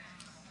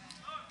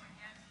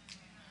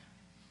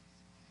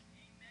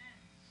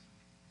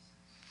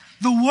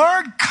 The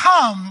word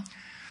come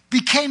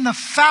became the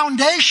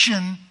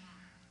foundation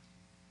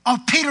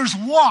of Peter's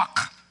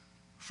walk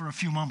for a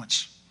few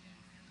moments.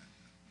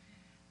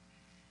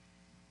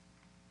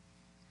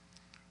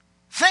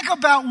 Think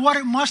about what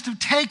it must have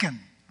taken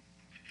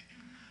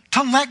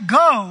to let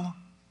go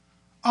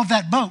of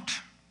that boat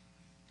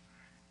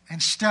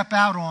and step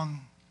out on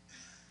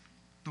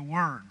the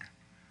word.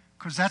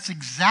 Because that's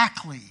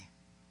exactly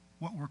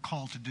what we're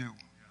called to do.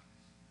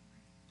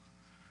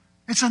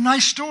 It's a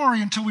nice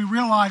story until we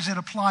realize it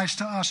applies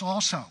to us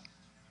also.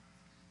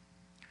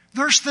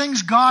 There's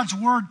things God's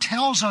word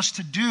tells us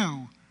to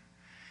do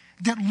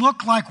that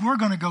look like we're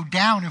going to go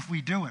down if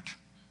we do it.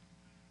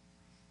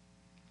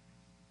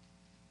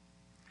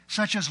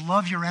 Such as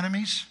love your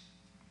enemies,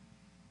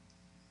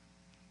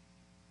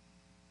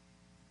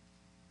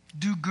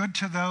 do good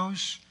to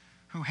those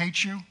who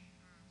hate you,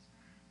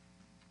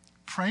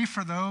 pray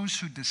for those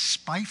who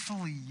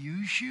despitefully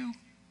use you.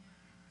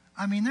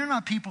 I mean, they're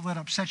not people that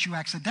upset you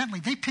accidentally.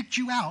 They picked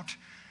you out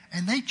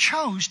and they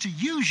chose to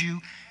use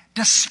you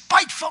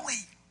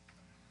despitefully.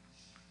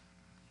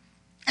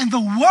 And the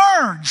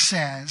word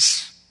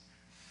says,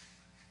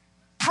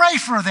 pray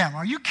for them.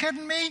 Are you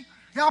kidding me?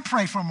 Yeah, I'll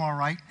pray for them all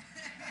right.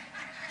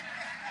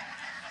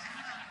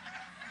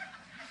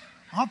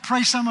 I'll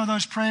pray some of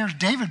those prayers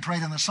David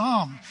prayed in the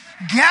Psalm.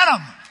 Get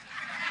them.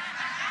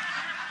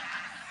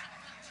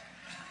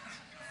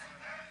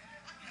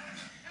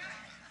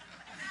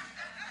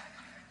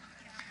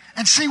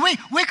 And see,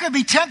 we could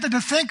be tempted to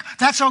think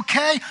that's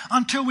okay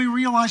until we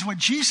realize what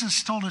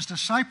Jesus told his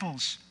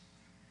disciples.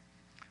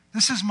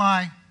 This is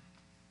my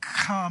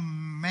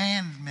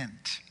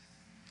commandment,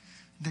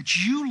 that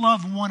you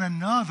love one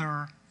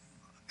another.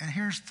 And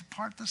here's the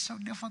part that's so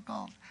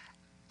difficult.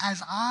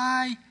 As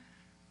I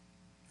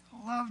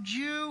loved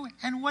you.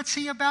 And what's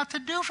he about to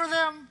do for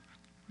them?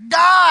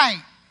 Die.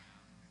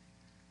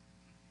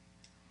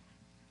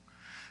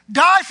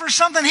 Die for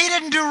something he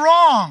didn't do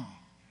wrong.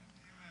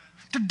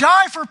 To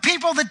die for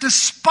people that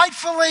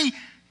despitefully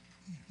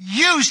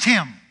used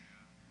him.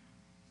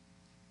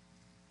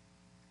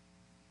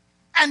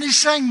 And he's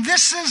saying,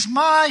 this is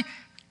my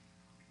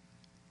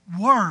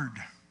word,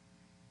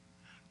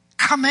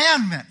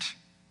 commandment,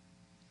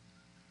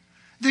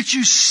 that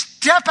you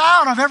step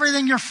out of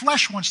everything your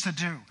flesh wants to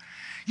do.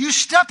 You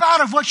step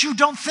out of what you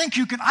don't think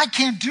you can. I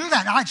can't do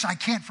that. I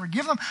can't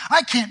forgive them.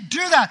 I can't do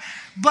that.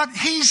 But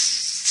he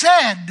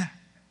said,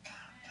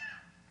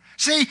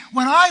 See,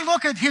 when I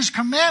look at his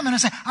commandment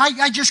and say,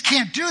 I just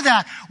can't do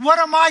that, what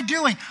am I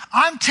doing?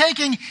 I'm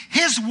taking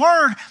his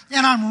word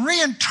and I'm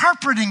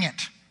reinterpreting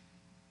it.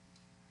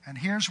 And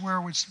here's where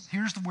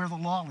the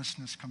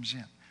lawlessness comes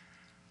in.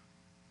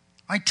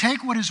 I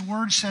take what his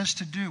word says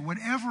to do,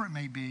 whatever it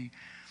may be,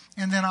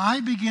 and then I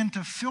begin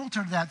to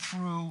filter that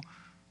through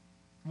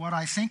what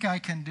I think I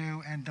can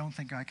do and don't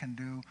think I can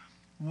do,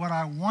 what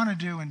I want to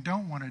do and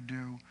don't want to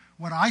do,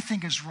 what I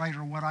think is right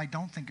or what I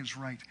don't think is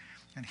right.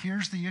 And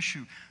here's the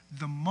issue.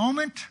 The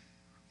moment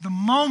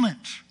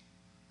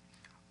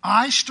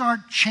I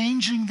start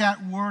changing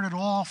that word at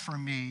all for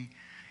me,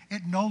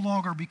 it no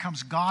longer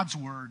becomes God's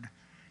word,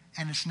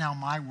 and it's now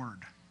my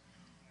word.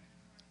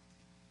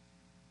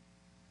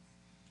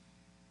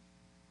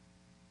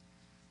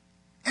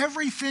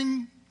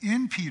 Everything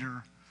in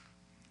Peter,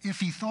 if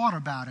he thought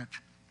about it,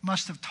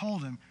 must have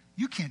told him,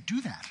 you can't do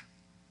that.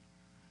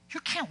 You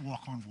can't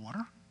walk on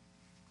water.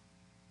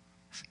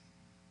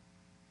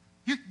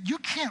 You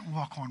can't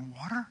walk on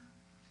water.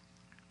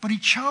 But he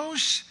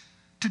chose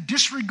to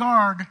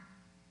disregard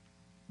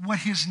what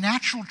his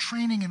natural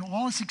training and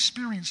all his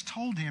experience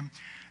told him,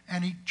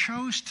 and he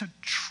chose to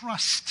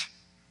trust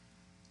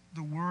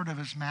the word of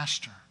his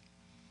master,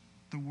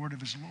 the word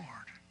of his Lord.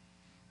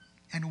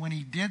 And when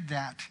he did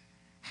that,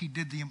 he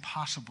did the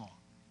impossible.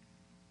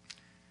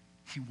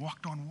 He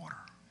walked on water.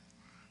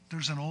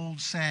 There's an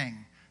old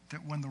saying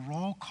that when the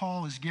roll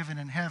call is given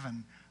in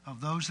heaven of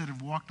those that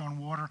have walked on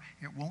water,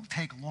 it won't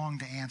take long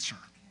to answer.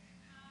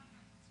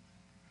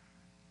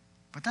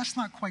 But that's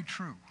not quite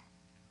true,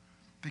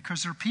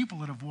 because there are people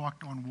that have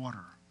walked on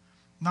water,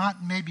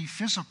 not maybe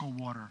physical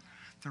water.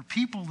 There are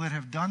people that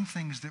have done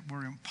things that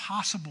were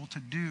impossible to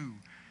do,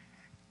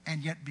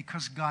 and yet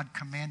because God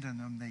commanded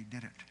them, they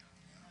did it.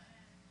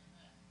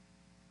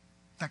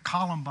 That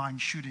Columbine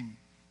shooting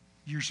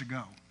years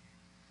ago,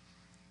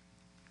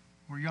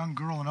 where a young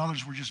girl and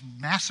others were just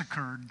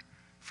massacred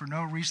for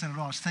no reason at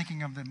all. I was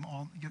thinking of them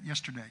all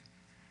yesterday.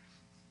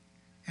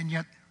 And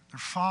yet their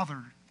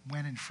father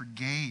went and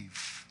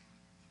forgave.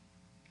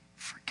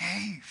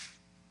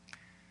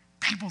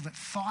 People that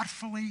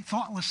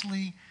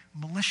thoughtlessly,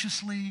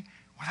 maliciously,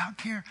 without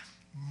care,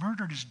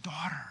 murdered his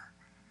daughter.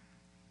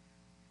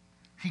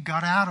 He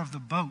got out of the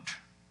boat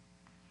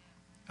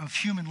of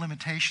human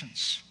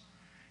limitations.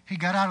 He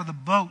got out of the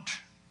boat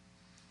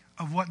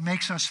of what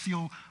makes us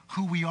feel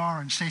who we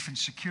are and safe and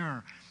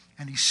secure.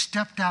 And he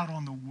stepped out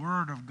on the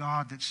word of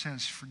God that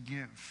says,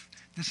 forgive.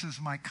 This is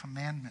my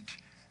commandment.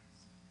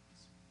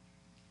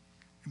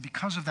 And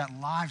because of that,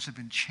 lives have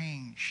been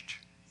changed.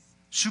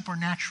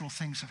 Supernatural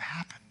things have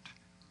happened.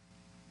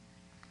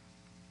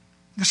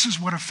 This is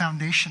what a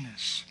foundation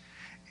is.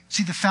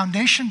 See, the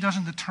foundation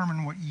doesn't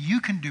determine what you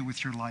can do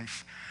with your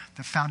life.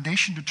 The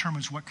foundation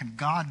determines what can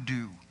God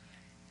do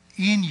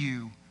in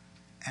you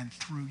and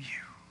through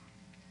you.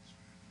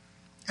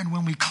 And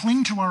when we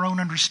cling to our own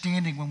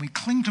understanding, when we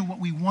cling to what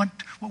we want,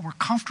 what we're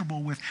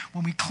comfortable with,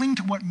 when we cling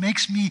to what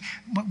makes me,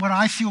 what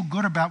I feel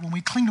good about, when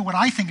we cling to what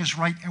I think is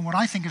right and what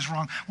I think is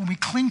wrong, when we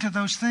cling to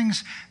those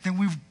things, then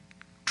we've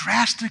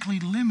drastically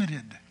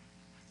limited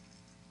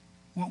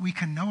what we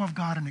can know of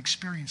God and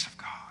experience of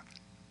God.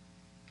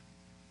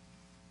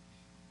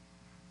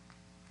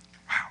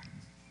 Wow.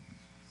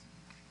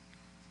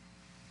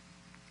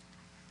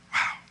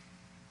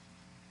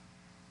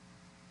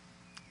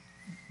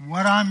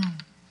 What I'm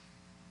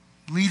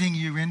leading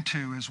you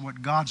into is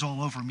what God's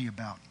all over me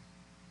about.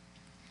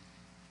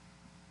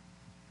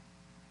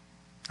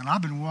 And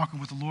I've been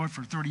walking with the Lord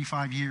for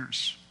 35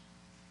 years.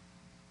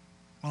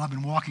 Well, I've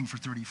been walking for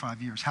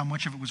 35 years. How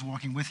much of it was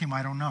walking with him,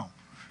 I don't know.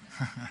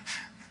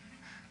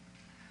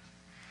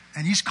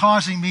 And he's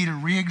causing me to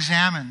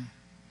re-examine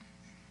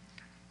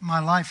my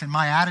life and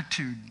my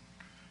attitude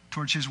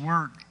towards his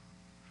word.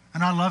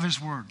 And I love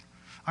his word.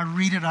 I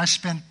read it. I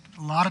spend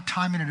a lot of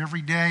time in it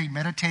every day,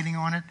 meditating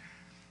on it.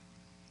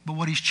 But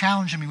what he's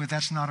challenging me with,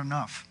 that's not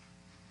enough.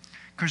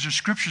 Because there's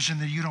scriptures in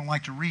there you don't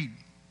like to read.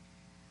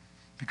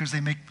 Because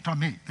they make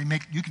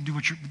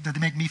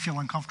me feel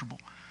uncomfortable.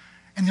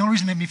 And the only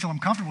reason they make me feel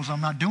uncomfortable is I'm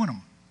not doing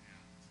them.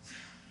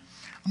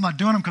 I'm not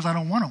doing them because I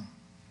don't want them.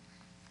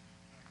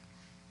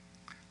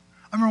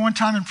 I remember one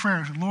time in prayer,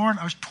 I said, Lord,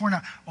 I was torn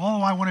out.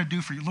 All I want to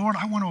do for you. Lord,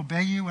 I want to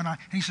obey you. And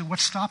he said,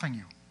 what's stopping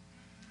you?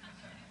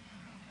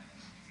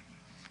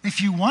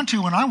 If you want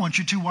to and I want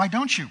you to, why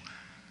don't you?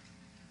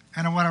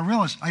 And what I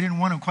realized, I didn't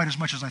want to quite as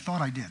much as I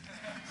thought I did.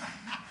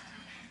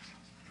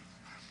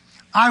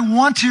 I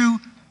want to.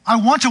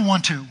 And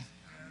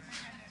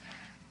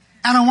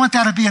I want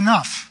that to be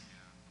enough.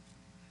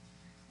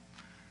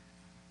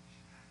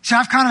 See,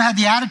 I've kind of had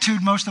the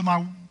attitude most of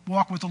my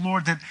walk with the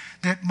Lord that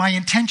my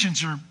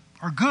intentions are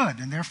good,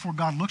 and therefore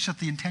God looks at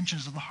the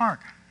intentions of the heart.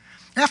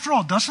 After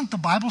all, doesn't the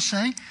Bible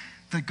say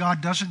that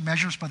God doesn't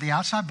measure us by the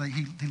outside, but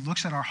he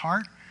looks at our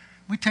heart?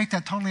 We take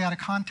that totally out of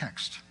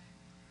context.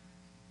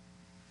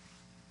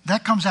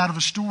 That comes out of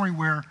the story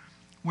where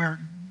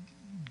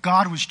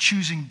God was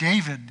choosing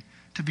David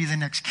to be the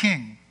next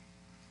king.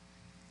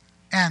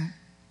 And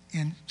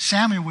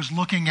Samuel was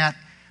looking at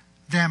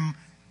them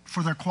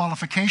for their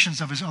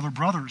qualifications of his other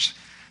brothers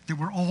that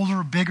were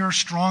older, bigger,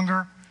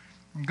 stronger.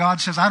 And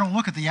God says, I don't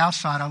look at the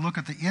outside, I look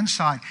at the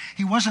inside.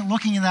 He wasn't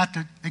looking at that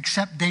to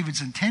accept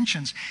David's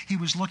intentions. He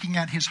was looking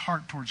at his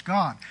heart towards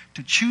God,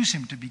 to choose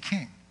him to be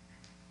king.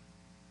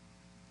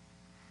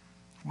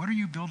 What are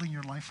you building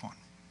your life on?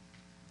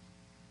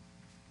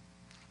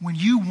 When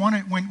you want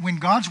it, when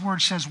God's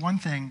word says one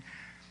thing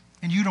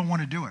and you don't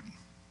want to do it,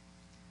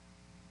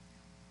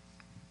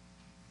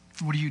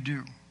 what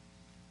do?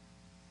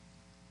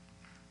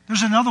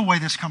 There's another way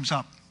this comes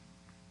up.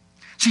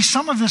 See,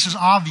 some of this is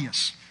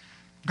obvious.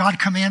 God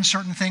commands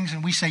certain things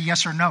and we say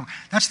yes or no.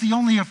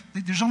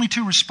 There's only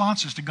two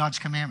responses to God's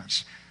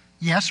commandments.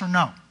 Yes or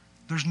no.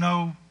 There's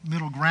no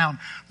middle ground.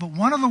 But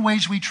one of the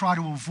ways we try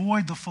to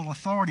avoid the full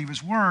authority of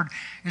his word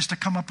is to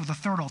come up with a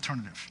third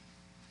alternative.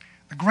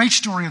 A great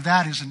story of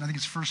that is, I think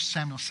it's 1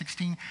 Samuel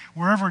 16,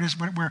 wherever it is,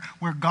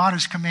 where God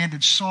has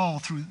commanded Saul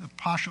through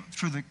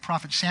the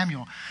prophet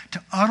Samuel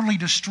to utterly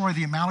destroy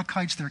the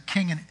Amalekites, their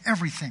king, and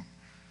everything.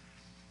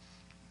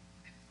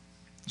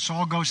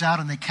 Saul goes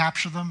out and they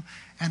capture them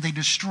and they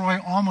destroy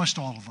almost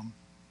all of them.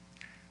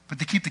 But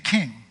they keep the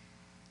king.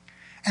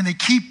 And they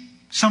keep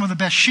some of the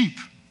best sheep.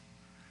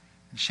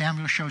 And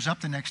Samuel shows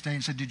up the next day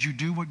and said, did you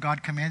do what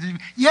God commanded you?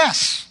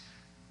 Yes,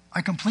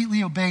 I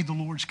completely obeyed the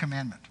Lord's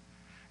commandment.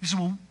 He said,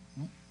 well,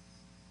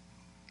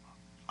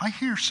 I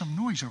hear some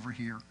noise over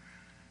here.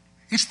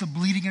 It's the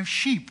bleating of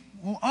sheep.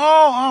 Well,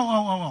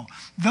 oh.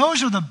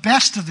 Those are the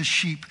best of the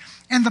sheep.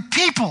 And the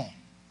people,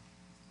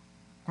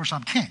 of course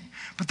I'm king,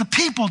 but the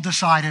people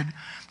decided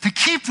to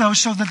keep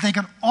those so that they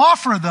could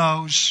offer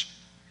those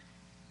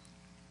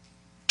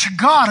to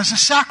God as a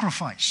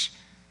sacrifice.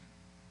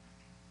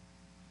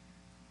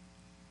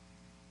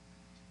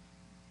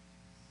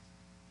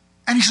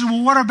 And he said,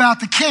 well, what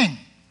about the king?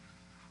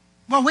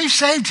 Well, we've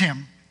saved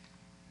him.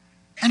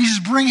 And he says,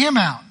 bring him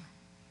out.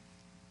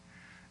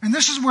 And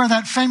this is where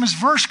that famous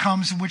verse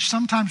comes, in which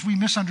sometimes we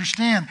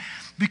misunderstand,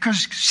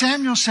 because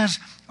Samuel says,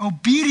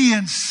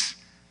 obedience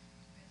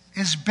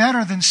is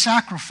better than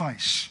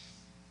sacrifice.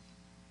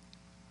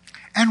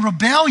 And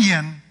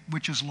rebellion,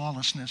 which is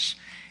lawlessness,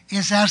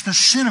 is as the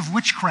sin of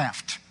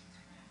witchcraft.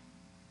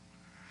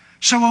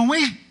 So when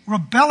we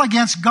rebel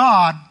against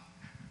God,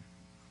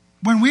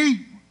 when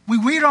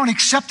we don't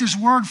accept his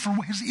word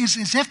is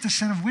as if the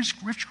sin of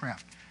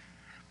witchcraft.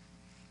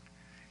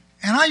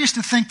 And I used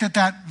to think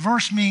that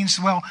verse means,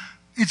 well,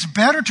 it's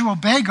better to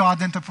obey God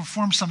than to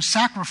perform some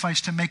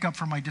sacrifice to make up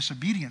for my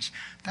disobedience.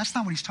 That's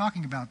not what he's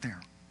talking about there.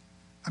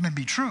 I mean, it'd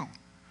be true.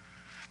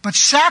 But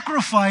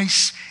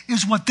sacrifice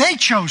is what they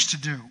chose to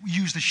do,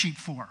 use the sheep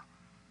for.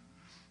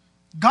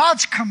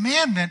 God's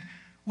commandment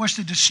was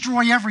to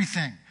destroy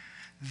everything.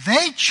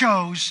 They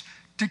chose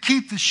to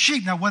keep the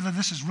sheep. Now, whether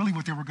this is really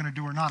what they were going to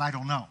do or not, I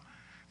don't know.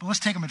 But let's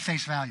take them at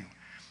face value.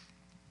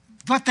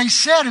 What they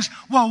said is,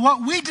 well,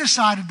 what we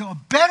decided a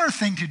better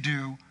thing to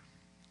do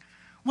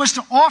was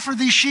to offer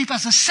these sheep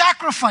as a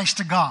sacrifice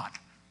to God.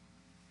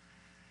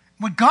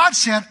 When God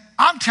said,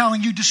 I'm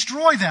telling you,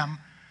 destroy them.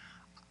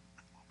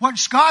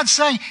 What's God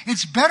saying?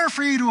 It's better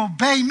for you to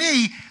obey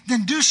me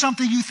than do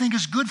something you think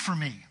is good for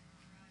me.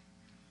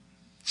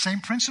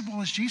 Same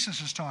principle as Jesus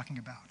is talking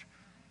about.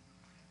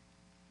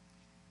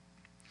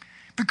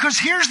 Because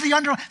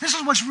this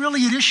is what's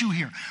really at issue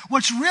here.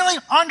 What's really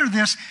under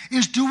this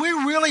is, do we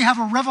really have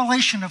a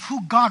revelation of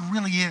who God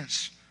really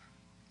is?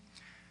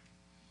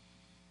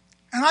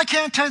 And I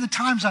can't tell you the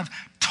times I've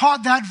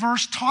taught that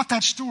verse, taught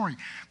that story.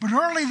 But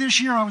early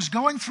this year, I was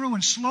going through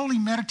and slowly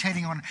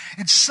meditating on it.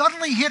 It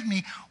suddenly hit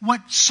me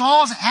what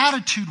Saul's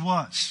attitude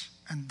was.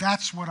 And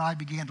that's what I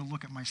began to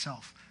look at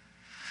myself.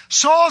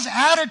 Saul's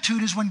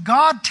attitude is when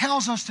God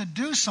tells us to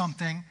do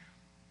something,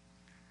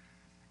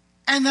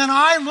 and then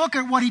I look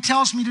at what he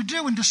tells me to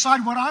do and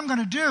decide what I'm going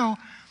to do,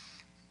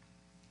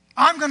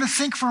 I'm going to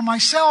think for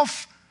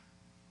myself,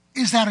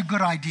 is that a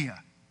good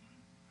idea?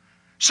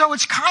 So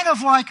it's kind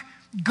of like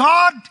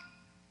God,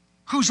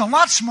 who's a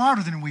lot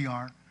smarter than we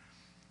are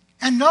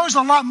and knows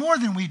a lot more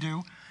than we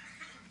do,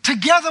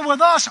 together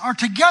with us are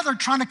together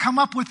trying to come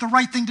up with the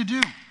right thing to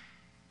do.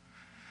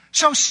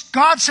 So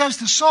God says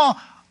to Saul,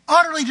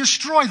 utterly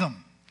destroy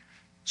them.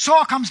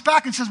 Saul comes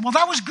back and says, well,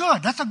 that was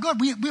good. That's a good.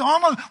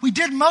 We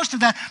did most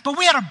of that, but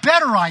we had a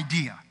better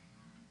idea.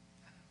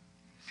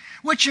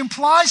 Which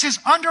implies his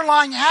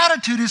underlying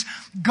attitude is,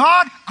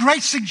 God,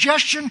 great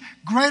suggestion,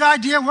 great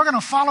idea. We're going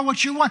to follow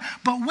what you want,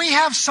 but we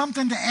have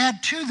something to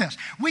add to this.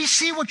 We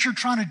see what you're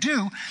trying to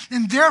do,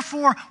 and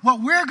therefore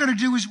what we're going to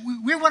do is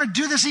we want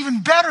to do this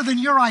even better than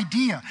your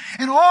idea.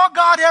 And all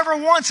God ever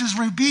wants is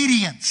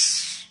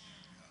obedience.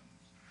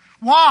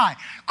 Why?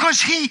 Because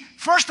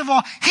first of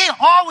all, he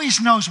always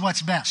knows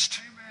what's best.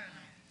 Amen.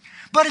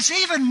 But it's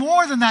even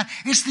more than that.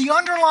 It's the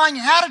underlying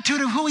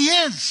attitude of who he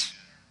is.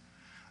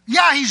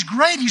 Yeah, he's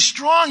great, he's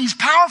strong, he's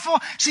powerful.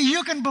 See,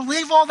 you can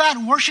believe all that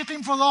and worship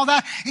him for all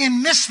that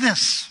and miss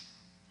this.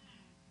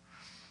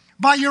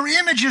 By your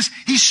images,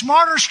 he's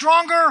smarter,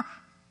 stronger.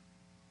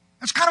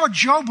 That's kind of what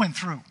Job went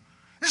through.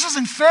 This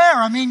isn't fair.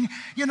 I mean,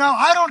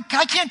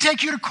 I can't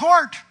take you to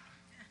court.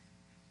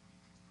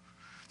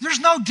 There's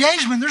no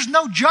daysman. There's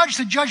no judge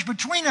to judge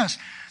between us.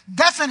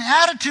 That's an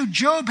attitude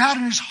Job had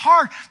in his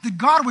heart that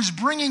God was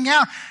bringing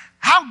out.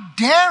 How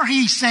dare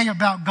he say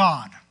about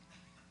God?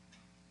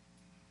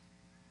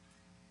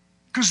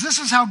 Because this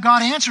is how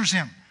God answers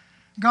him.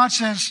 God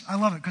says, I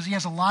love it, because he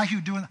has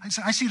Elihu doing,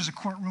 I see it as a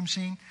courtroom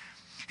scene.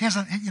 He has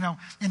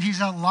and he's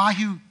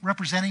Elihu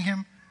representing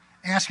him,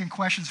 asking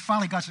questions.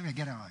 Finally, God says, hey,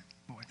 get out of it,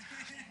 boy.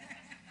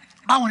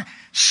 I want to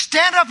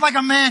stand up like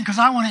a man because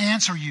I want to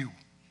answer you.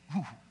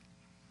 Ooh.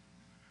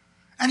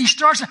 And he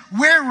starts,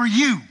 where were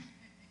you?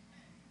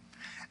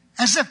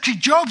 As if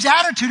Job's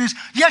attitude is,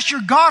 yes,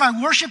 you're God,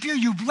 I worship you,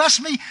 you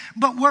bless me,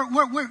 but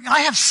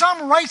I have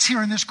some rights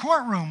here in this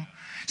courtroom.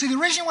 See, the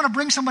reason you want to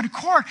bring somebody to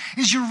court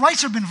is your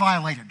rights have been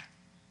violated.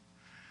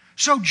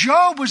 So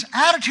Job's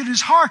attitude,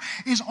 his heart,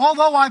 is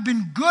although I've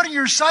been good in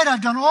your sight,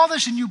 I've done all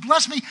this and you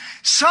bless me,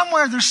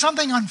 somewhere there's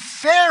something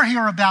unfair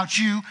here about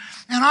you,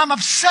 and I'm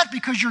upset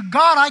because you're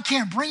God, I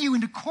can't bring you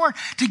into court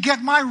to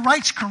get my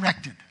rights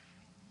corrected.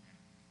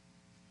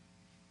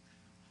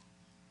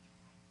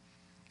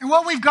 And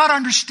what we've got to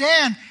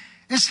understand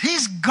is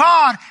he's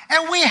God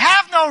and we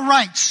have no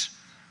rights.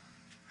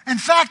 In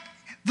fact,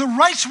 the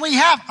rights we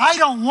have, I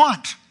don't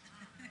want.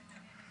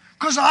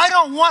 Because I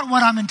don't want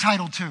what I'm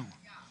entitled to.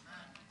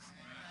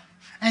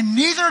 And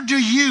neither do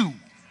you.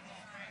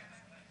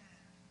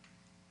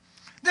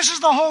 This is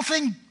the whole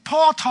thing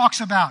Paul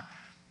talks about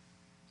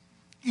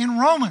in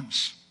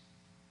Romans.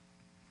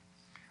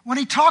 When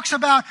he talks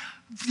about,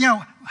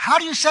 how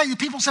do you say,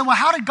 people say, well,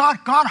 how did God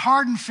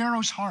harden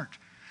Pharaoh's heart?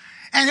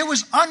 And it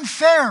was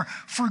unfair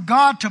for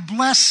God to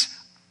bless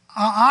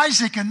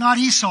Isaac and not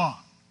Esau.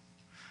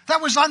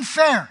 That was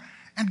unfair.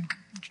 And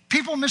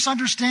people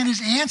misunderstand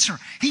his answer.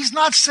 He's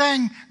not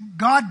saying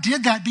God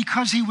did that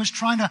because he was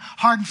trying to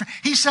harden.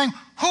 He's saying,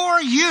 who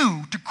are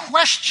you to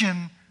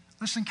question,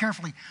 listen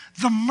carefully,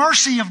 the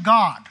mercy of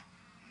God?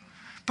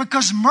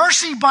 Because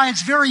mercy by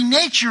its very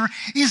nature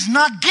is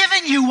not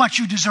giving you what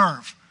you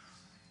deserve.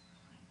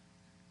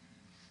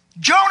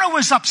 Jonah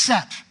was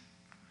upset.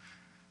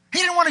 He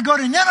didn't want to go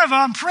to Nineveh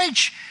and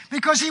preach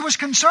because he was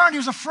concerned. He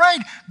was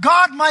afraid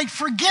God might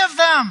forgive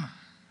them.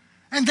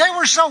 And they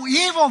were so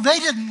evil,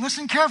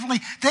 listen carefully,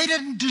 they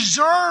didn't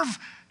deserve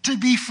to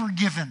be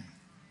forgiven.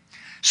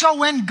 So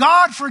when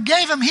God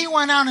forgave him, he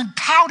went out and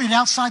pouted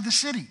outside the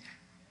city.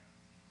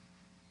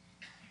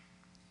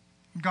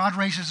 God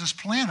raises his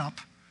plan up,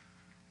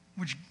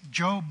 which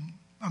Jonah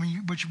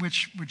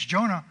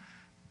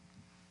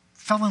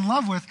fell in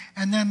love with,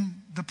 and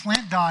then the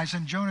plant dies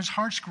and Jonah's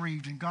heart's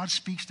grieved, and God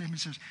speaks to him and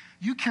says,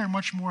 you care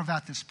much more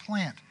about this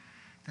plant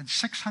than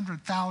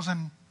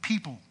 600,000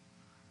 people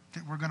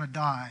that were going to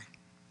die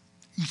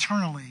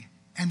eternally,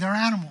 and they're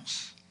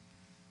animals.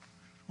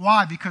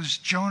 Why? Because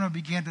Jonah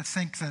began to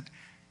think that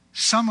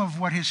some of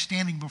what his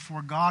standing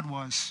before God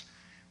was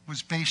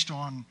based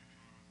on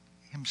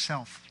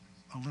himself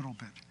a little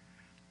bit.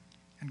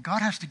 And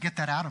God has to get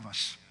that out of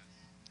us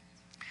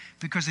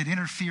because it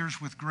interferes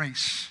with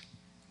grace.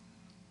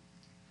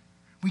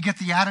 We get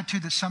the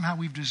attitude that somehow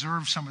we've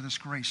deserved some of this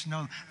grace.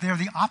 No, they're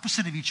the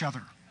opposite of each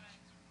other.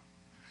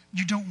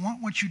 You don't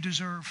want what you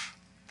deserve.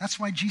 That's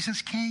why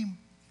Jesus came.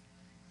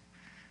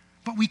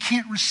 But we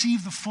can't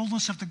receive the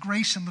fullness of the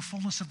grace and the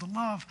fullness of the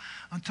love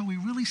until we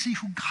really see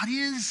who God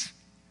is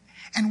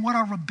and what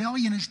our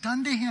rebellion has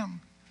done to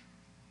him,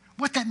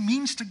 what that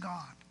means to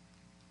God.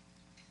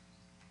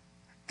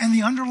 And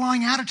the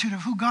underlying attitude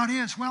of who God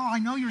is. Well, I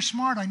know you're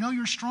smart. I know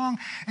you're strong.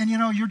 And,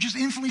 you're just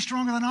infinitely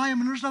stronger than I am.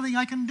 And there's nothing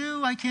I can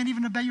do. I can't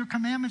even obey your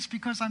commandments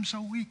because I'm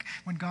so weak.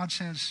 When God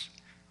says,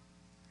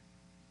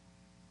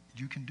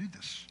 you can do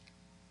this.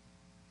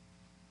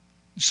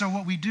 So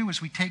what we do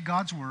is we take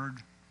God's word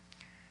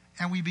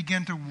and we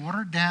begin to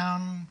water it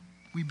down.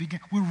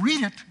 We'll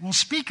read it. We'll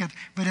speak it.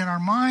 But in our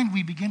mind,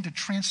 we begin to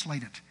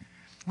translate it.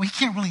 Well, he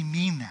can't really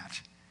mean that.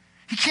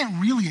 He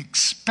can't really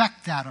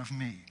expect that of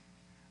me.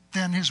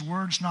 Then his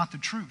word's not the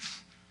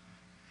truth.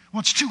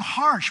 Well, it's too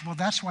harsh. Well,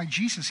 that's why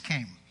Jesus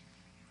came,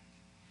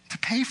 to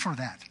pay for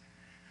that.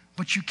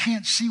 But you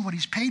can't see what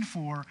he's paid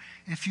for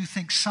if you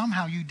think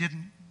somehow you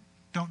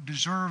don't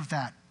deserve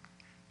that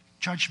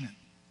judgment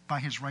by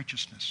his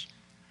righteousness.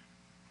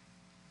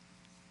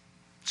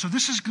 So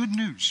this is good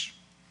news.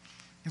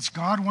 It's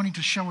God wanting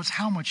to show us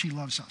how much he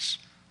loves us.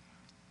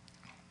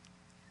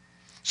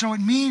 So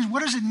what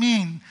does it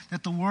mean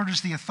that the word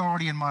is the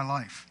authority in my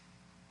life?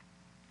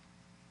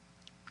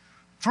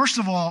 First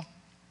of all,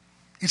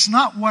 it's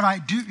not what I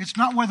do. It's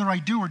not whether I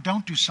do or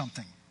don't do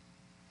something.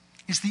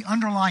 It's the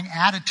underlying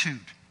attitude.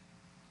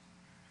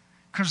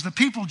 Because the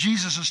people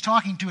Jesus is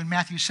talking to in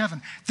Matthew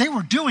 7, they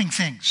were doing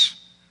things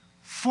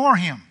for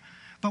him.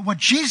 But what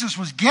Jesus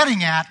was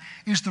getting at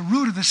is the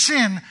root of the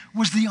sin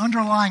was the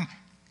underlying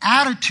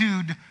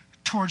attitude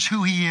towards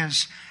who he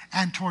is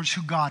and towards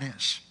who God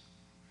is.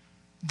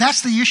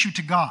 That's the issue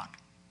to God.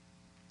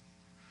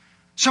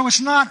 So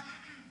it's not,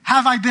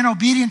 have I been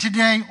obedient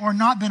today or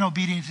not been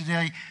obedient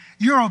today?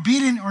 You're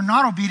obedient or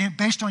not obedient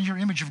based on your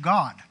image of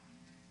God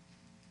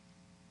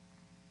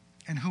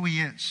and who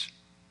he is.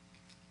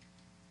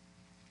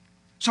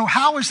 So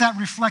how is that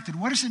reflected?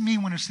 What does it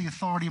mean when it's the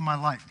authority of my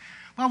life?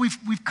 Well,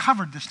 we've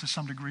covered this to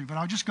some degree, but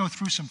I'll just go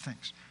through some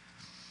things.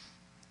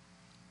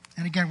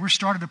 And again, we're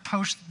starting to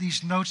post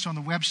these notes on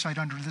the website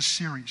under this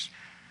series.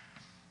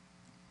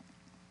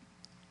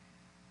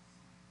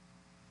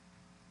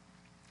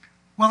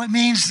 Well, it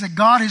means that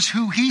God is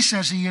who He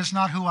says He is,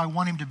 not who I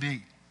want Him to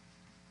be.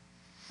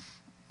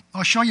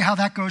 I'll show you how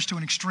that goes to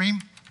an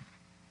extreme.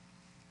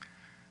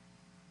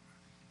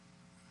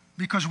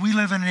 Because we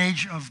live in an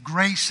age of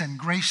grace, and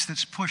grace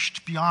that's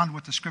pushed beyond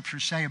what the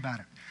Scriptures say about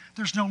it.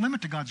 There's no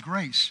limit to God's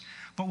grace.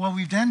 But what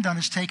we've then done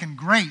is taken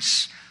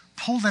grace,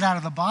 pulled it out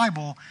of the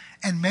Bible,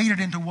 and made it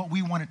into what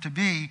we want it to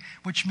be,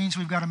 which means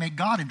we've got to make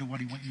God into what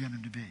He wants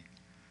Him to be.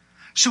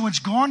 So it's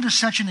gone to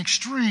such an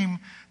extreme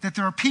that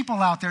there are people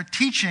out there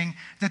teaching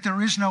that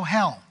there is no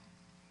hell.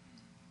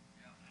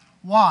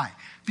 Why?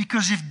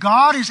 Because if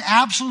God is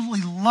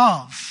absolutely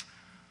love,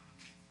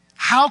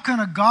 how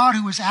can a God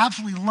who is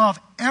absolutely love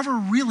ever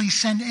really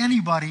send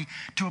anybody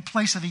to a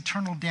place of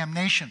eternal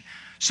damnation?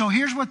 So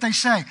here's what they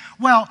say.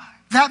 Well,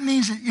 that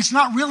means it's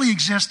not really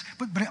exist,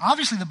 but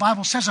obviously the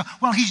Bible says so.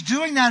 Well, He's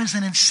doing that as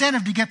an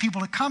incentive to get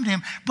people to come to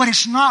Him, but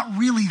it's not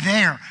really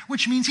there,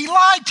 which means He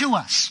lied to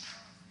us.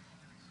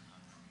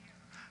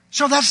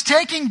 So that's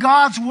taking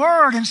God's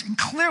word and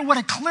clear what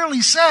it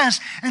clearly says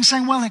and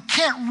saying, well, it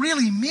can't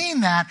really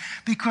mean that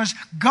because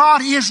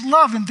God is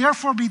love, and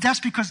therefore that's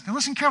because, now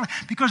listen carefully,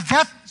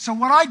 so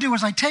what I do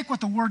is I take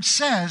what the word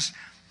says,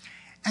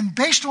 and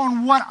based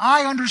on what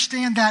I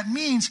understand that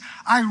means,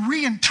 I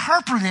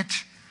reinterpret it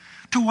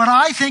to what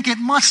I think it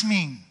must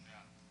mean.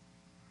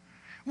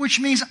 Which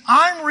means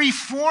I'm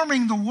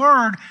reforming the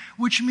word,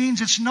 which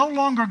means it's no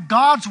longer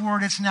God's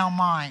word, it's now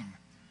mine.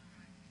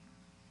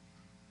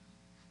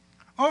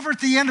 Over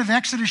at the end of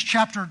Exodus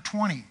chapter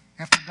 20,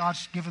 after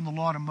God's given the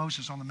law to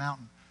Moses on the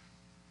mountain,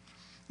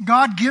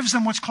 God gives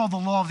them what's called the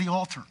law of the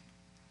altar.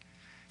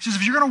 He says,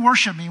 if you're going to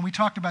worship me, and we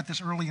talked about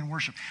this early in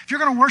worship, if you're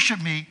going to worship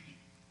me,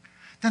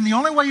 then the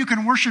only way you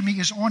can worship me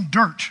is on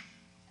dirt,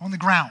 on the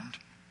ground.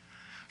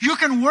 You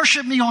can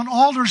worship me on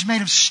altars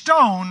made of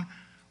stone,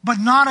 but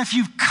not if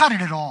you've cut it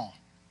at all.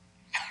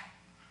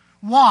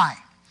 Why?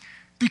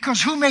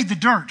 Because who made the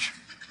dirt?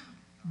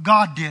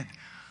 God did.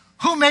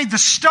 Who made the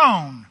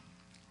stone?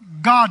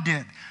 God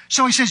did.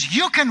 So He says,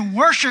 you can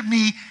worship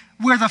me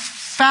where the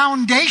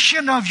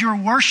foundation of your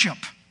worship,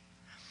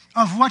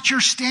 of what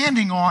you're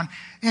standing on,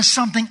 is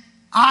something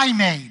I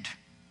made.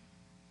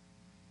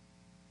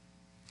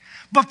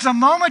 But the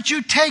moment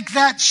you take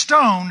that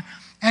stone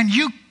and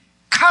you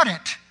cut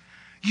it,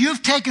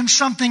 you've taken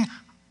something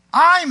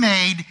I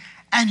made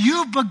and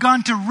you've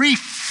begun to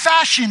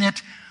refashion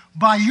it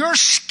by your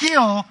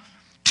skill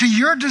to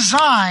your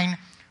design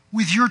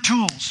with your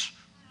tools.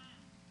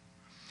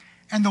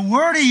 And the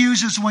word He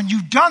uses when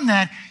you've done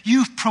that,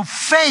 you've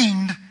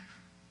profaned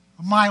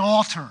my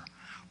altar.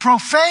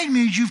 Profane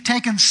means you've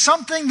taken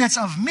something that's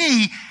of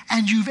me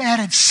and you've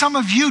added some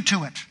of you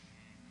to it.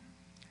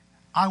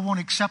 I won't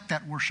accept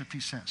that worship, He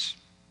says.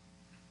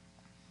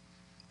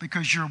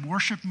 Because you're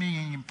worshiping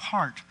me in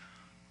part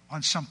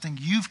on something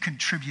you've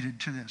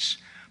contributed to this.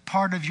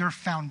 Part of your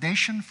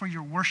foundation for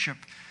your worship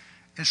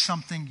is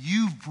something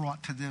you've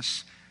brought to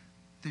this,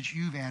 that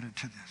you've added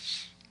to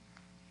this.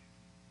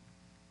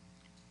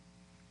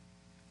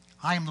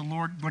 I am the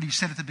Lord, what He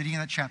said at the beginning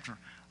of that chapter.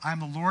 I am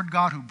the Lord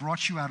God who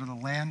brought you out of the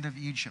land of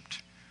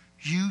Egypt.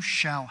 You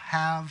shall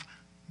have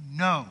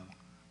no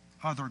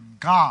other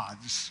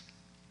gods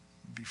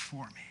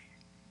before me.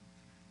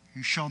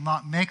 You shall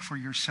not make for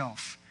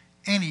yourself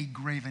any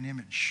graven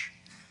image,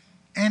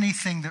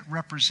 anything that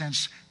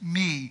represents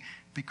me,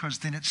 because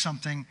then it's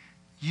something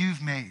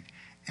you've made.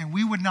 And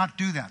we would not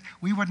do that.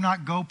 We would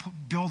not go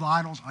build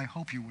idols, I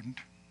hope you wouldn't,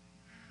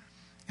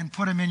 and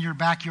put them in your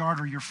backyard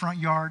or your front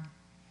yard,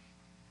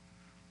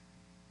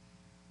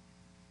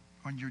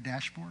 on your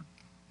dashboard.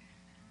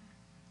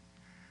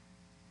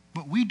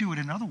 But we do it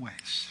in other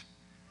ways.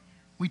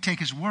 We take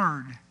His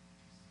word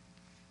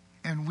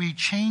and we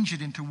change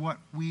it into what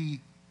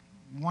we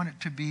want it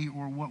to be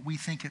or what we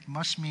think it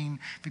must mean,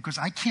 because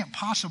I can't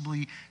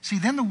possibly, see,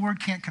 then the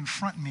word can't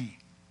confront me.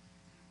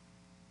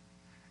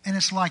 And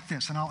it's like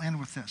this, and I'll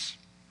end with this.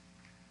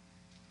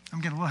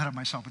 I'm getting a little ahead of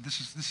myself, but this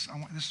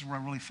is where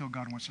I really feel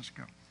God wants us to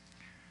go.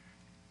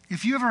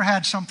 If you ever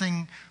had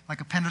something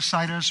like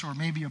appendicitis or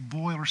maybe a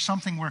boil or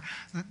something where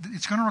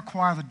it's going to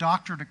require the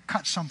doctor to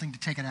cut something to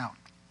take it out.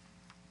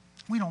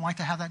 We don't like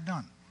to have that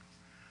done.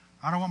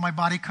 I don't want my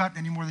body cut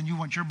any more than you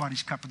want your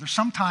bodies cut. But there's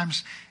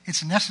sometimes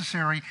it's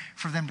necessary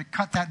for them to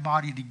cut that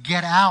body to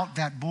get out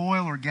that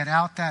boil or get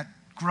out that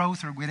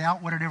growth or get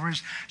out whatever it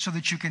is so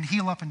that you can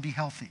heal up and be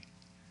healthy.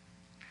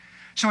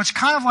 So it's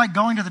kind of like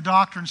going to the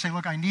doctor and saying,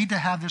 look, I need to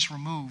have this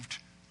removed.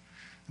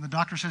 And the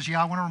doctor says,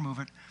 yeah, I want to remove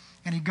it.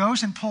 And he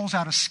goes and pulls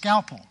out a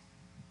scalpel.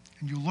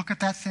 And you look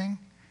at that thing,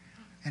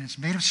 and it's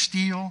made of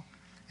steel,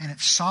 and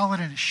it's solid,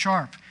 and it's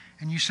sharp.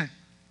 And you say,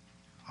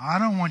 I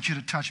don't want you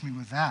to touch me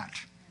with that.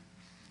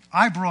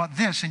 I brought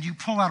this, and you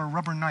pull out a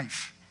rubber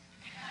knife.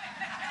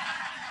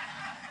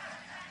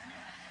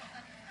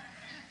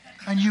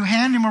 And you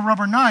hand him a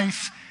rubber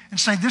knife, and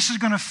say, this is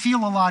going to feel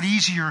a lot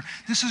easier.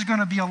 This is going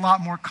to be a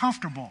lot more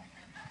comfortable.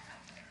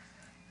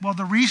 Well,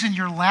 the reason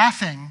you're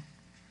laughing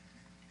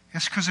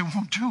is because it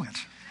won't do it.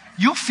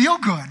 You'll feel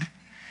good,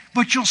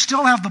 but you'll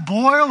still have the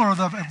boil or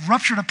the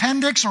ruptured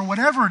appendix or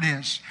whatever it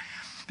is.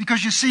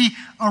 Because you see,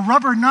 a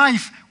rubber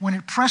knife, when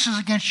it presses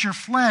against your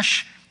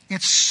flesh,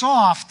 it's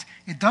soft,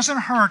 it doesn't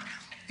hurt,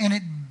 and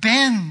it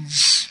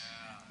bends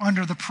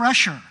under the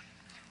pressure.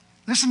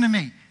 Listen to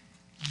me.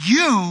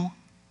 You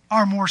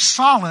are more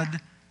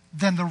solid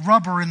than the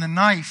rubber in the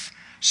knife.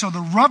 So the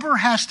rubber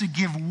has to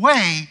give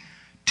way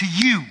to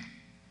you.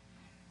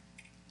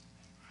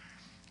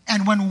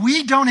 And when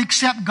we don't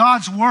accept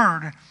God's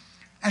word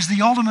as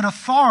the ultimate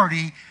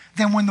authority,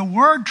 then when the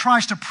word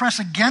tries to press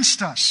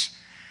against us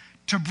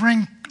to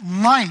bring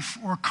life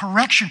or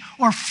correction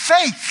or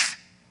faith,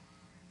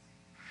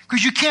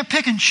 because you can't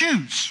pick and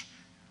choose.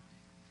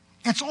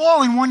 It's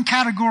all in one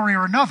category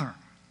or another.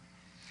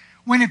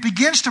 When it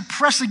begins to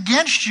press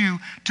against you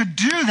to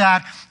do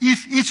that,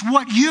 if it's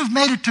what you've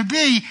made it to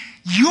be,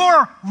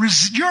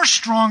 you're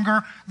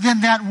stronger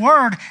than that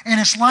word, and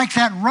it's like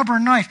that rubber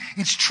knife.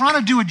 It's trying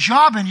to do a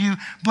job in you,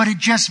 but it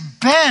just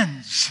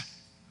bends,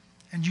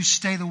 and you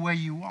stay the way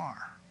you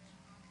are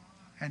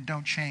and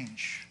don't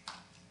change.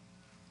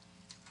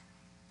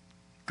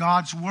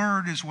 God's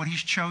word is what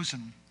He's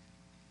chosen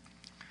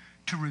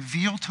to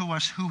reveal to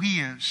us who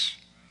He is,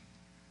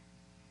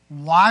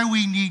 why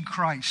we need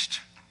Christ,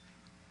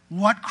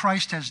 what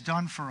Christ has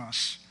done for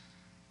us,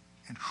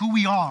 and who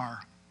we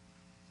are,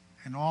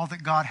 and all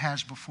that God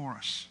has before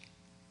us.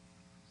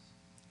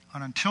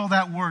 And until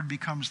that word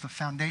becomes the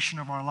foundation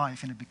of our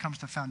life, and it becomes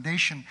the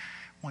foundation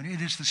when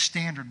it is the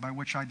standard by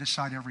which I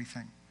decide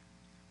everything,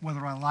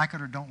 whether I like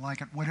it or don't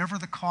like it, whatever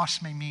the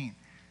cost may mean,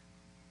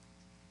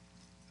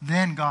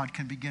 then God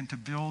can begin to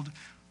build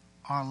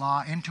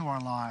into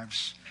our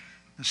lives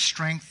the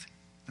strength,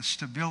 the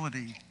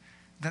stability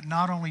that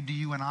not only do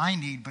you and I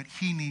need, but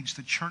He needs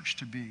the church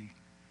to be.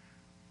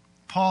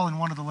 Paul, in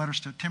one of the letters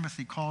to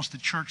Timothy, calls the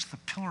church the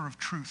pillar of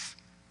truth.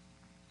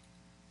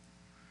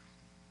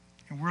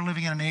 And we're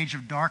living in an age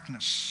of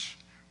darkness.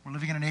 We're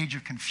living in an age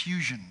of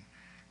confusion.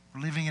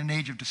 We're living in an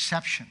age of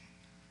deception.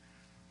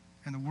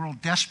 And the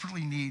world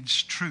desperately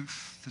needs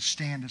truth to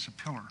stand as a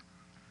pillar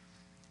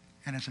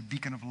and as a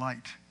beacon of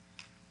light.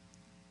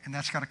 And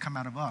that's got to come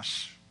out of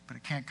us. But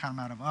it can't come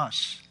out of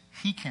us.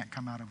 He can't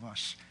come out of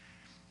us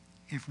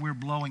if we're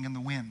blowing in the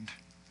wind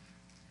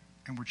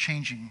and we're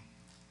changing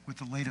with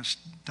the latest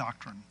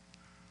doctrine.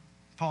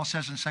 Paul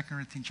says in 2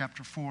 Corinthians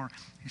chapter 4,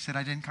 he said,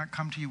 I didn't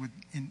come to you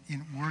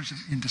in words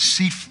in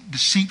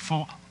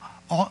deceitful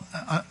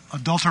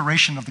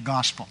adulteration of the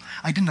gospel.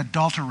 I didn't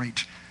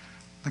adulterate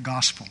the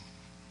gospel.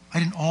 I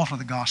didn't alter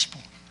the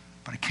gospel.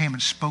 But I came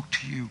and spoke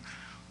to you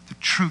the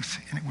truth,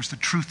 and it was the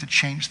truth that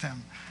changed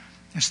them.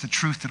 It's the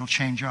truth that'll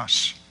change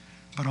us,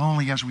 but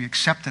only as we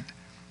accept it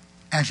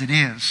as it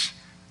is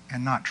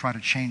and not try to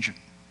change it.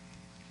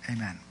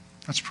 Amen.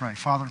 Let's pray.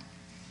 Father,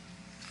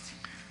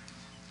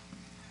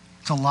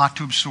 it's a lot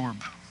to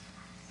absorb,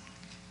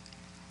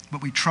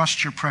 but we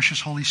trust your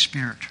precious Holy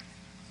Spirit,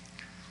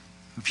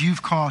 who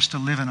you've caused to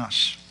live in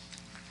us,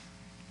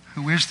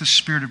 who is the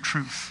Spirit of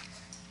truth,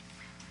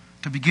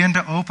 to begin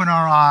to open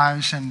our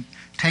eyes and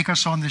take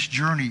us on this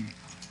journey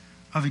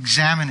of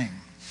examining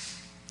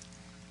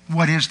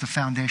what is the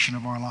foundation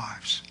of our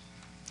lives.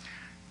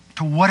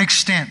 To what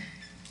extent,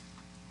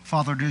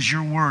 Father, does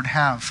your word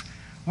have,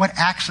 what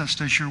access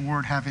does your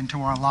word have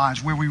into our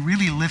lives, where we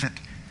really live it,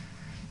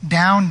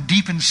 down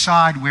deep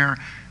inside where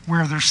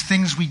there's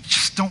things we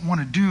just don't want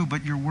to do,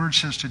 but your word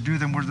says to do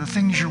them, where the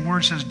things your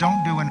word says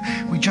don't do,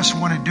 and we just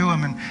want to do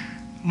them. And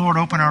Lord,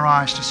 open our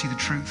eyes to see the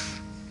truth.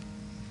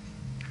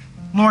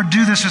 Lord,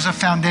 do this as a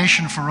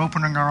foundation for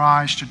opening our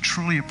eyes to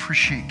truly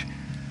appreciate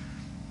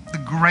the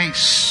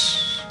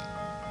grace,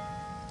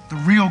 the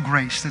real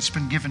grace that's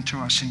been given to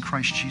us in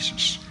Christ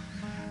Jesus.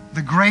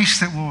 The grace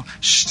that will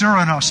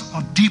stir in us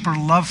a deeper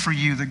love for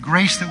you. The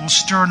grace that will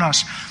stir in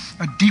us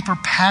a deeper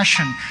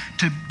passion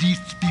to be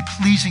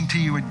pleasing to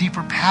you, a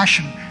deeper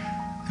passion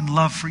and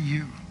love for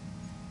you.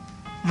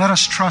 Let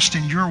us trust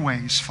in your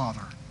ways,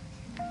 Father,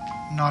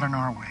 not in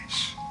our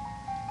ways.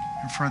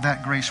 And for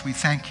that grace we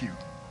thank you.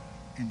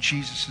 In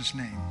Jesus'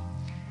 name.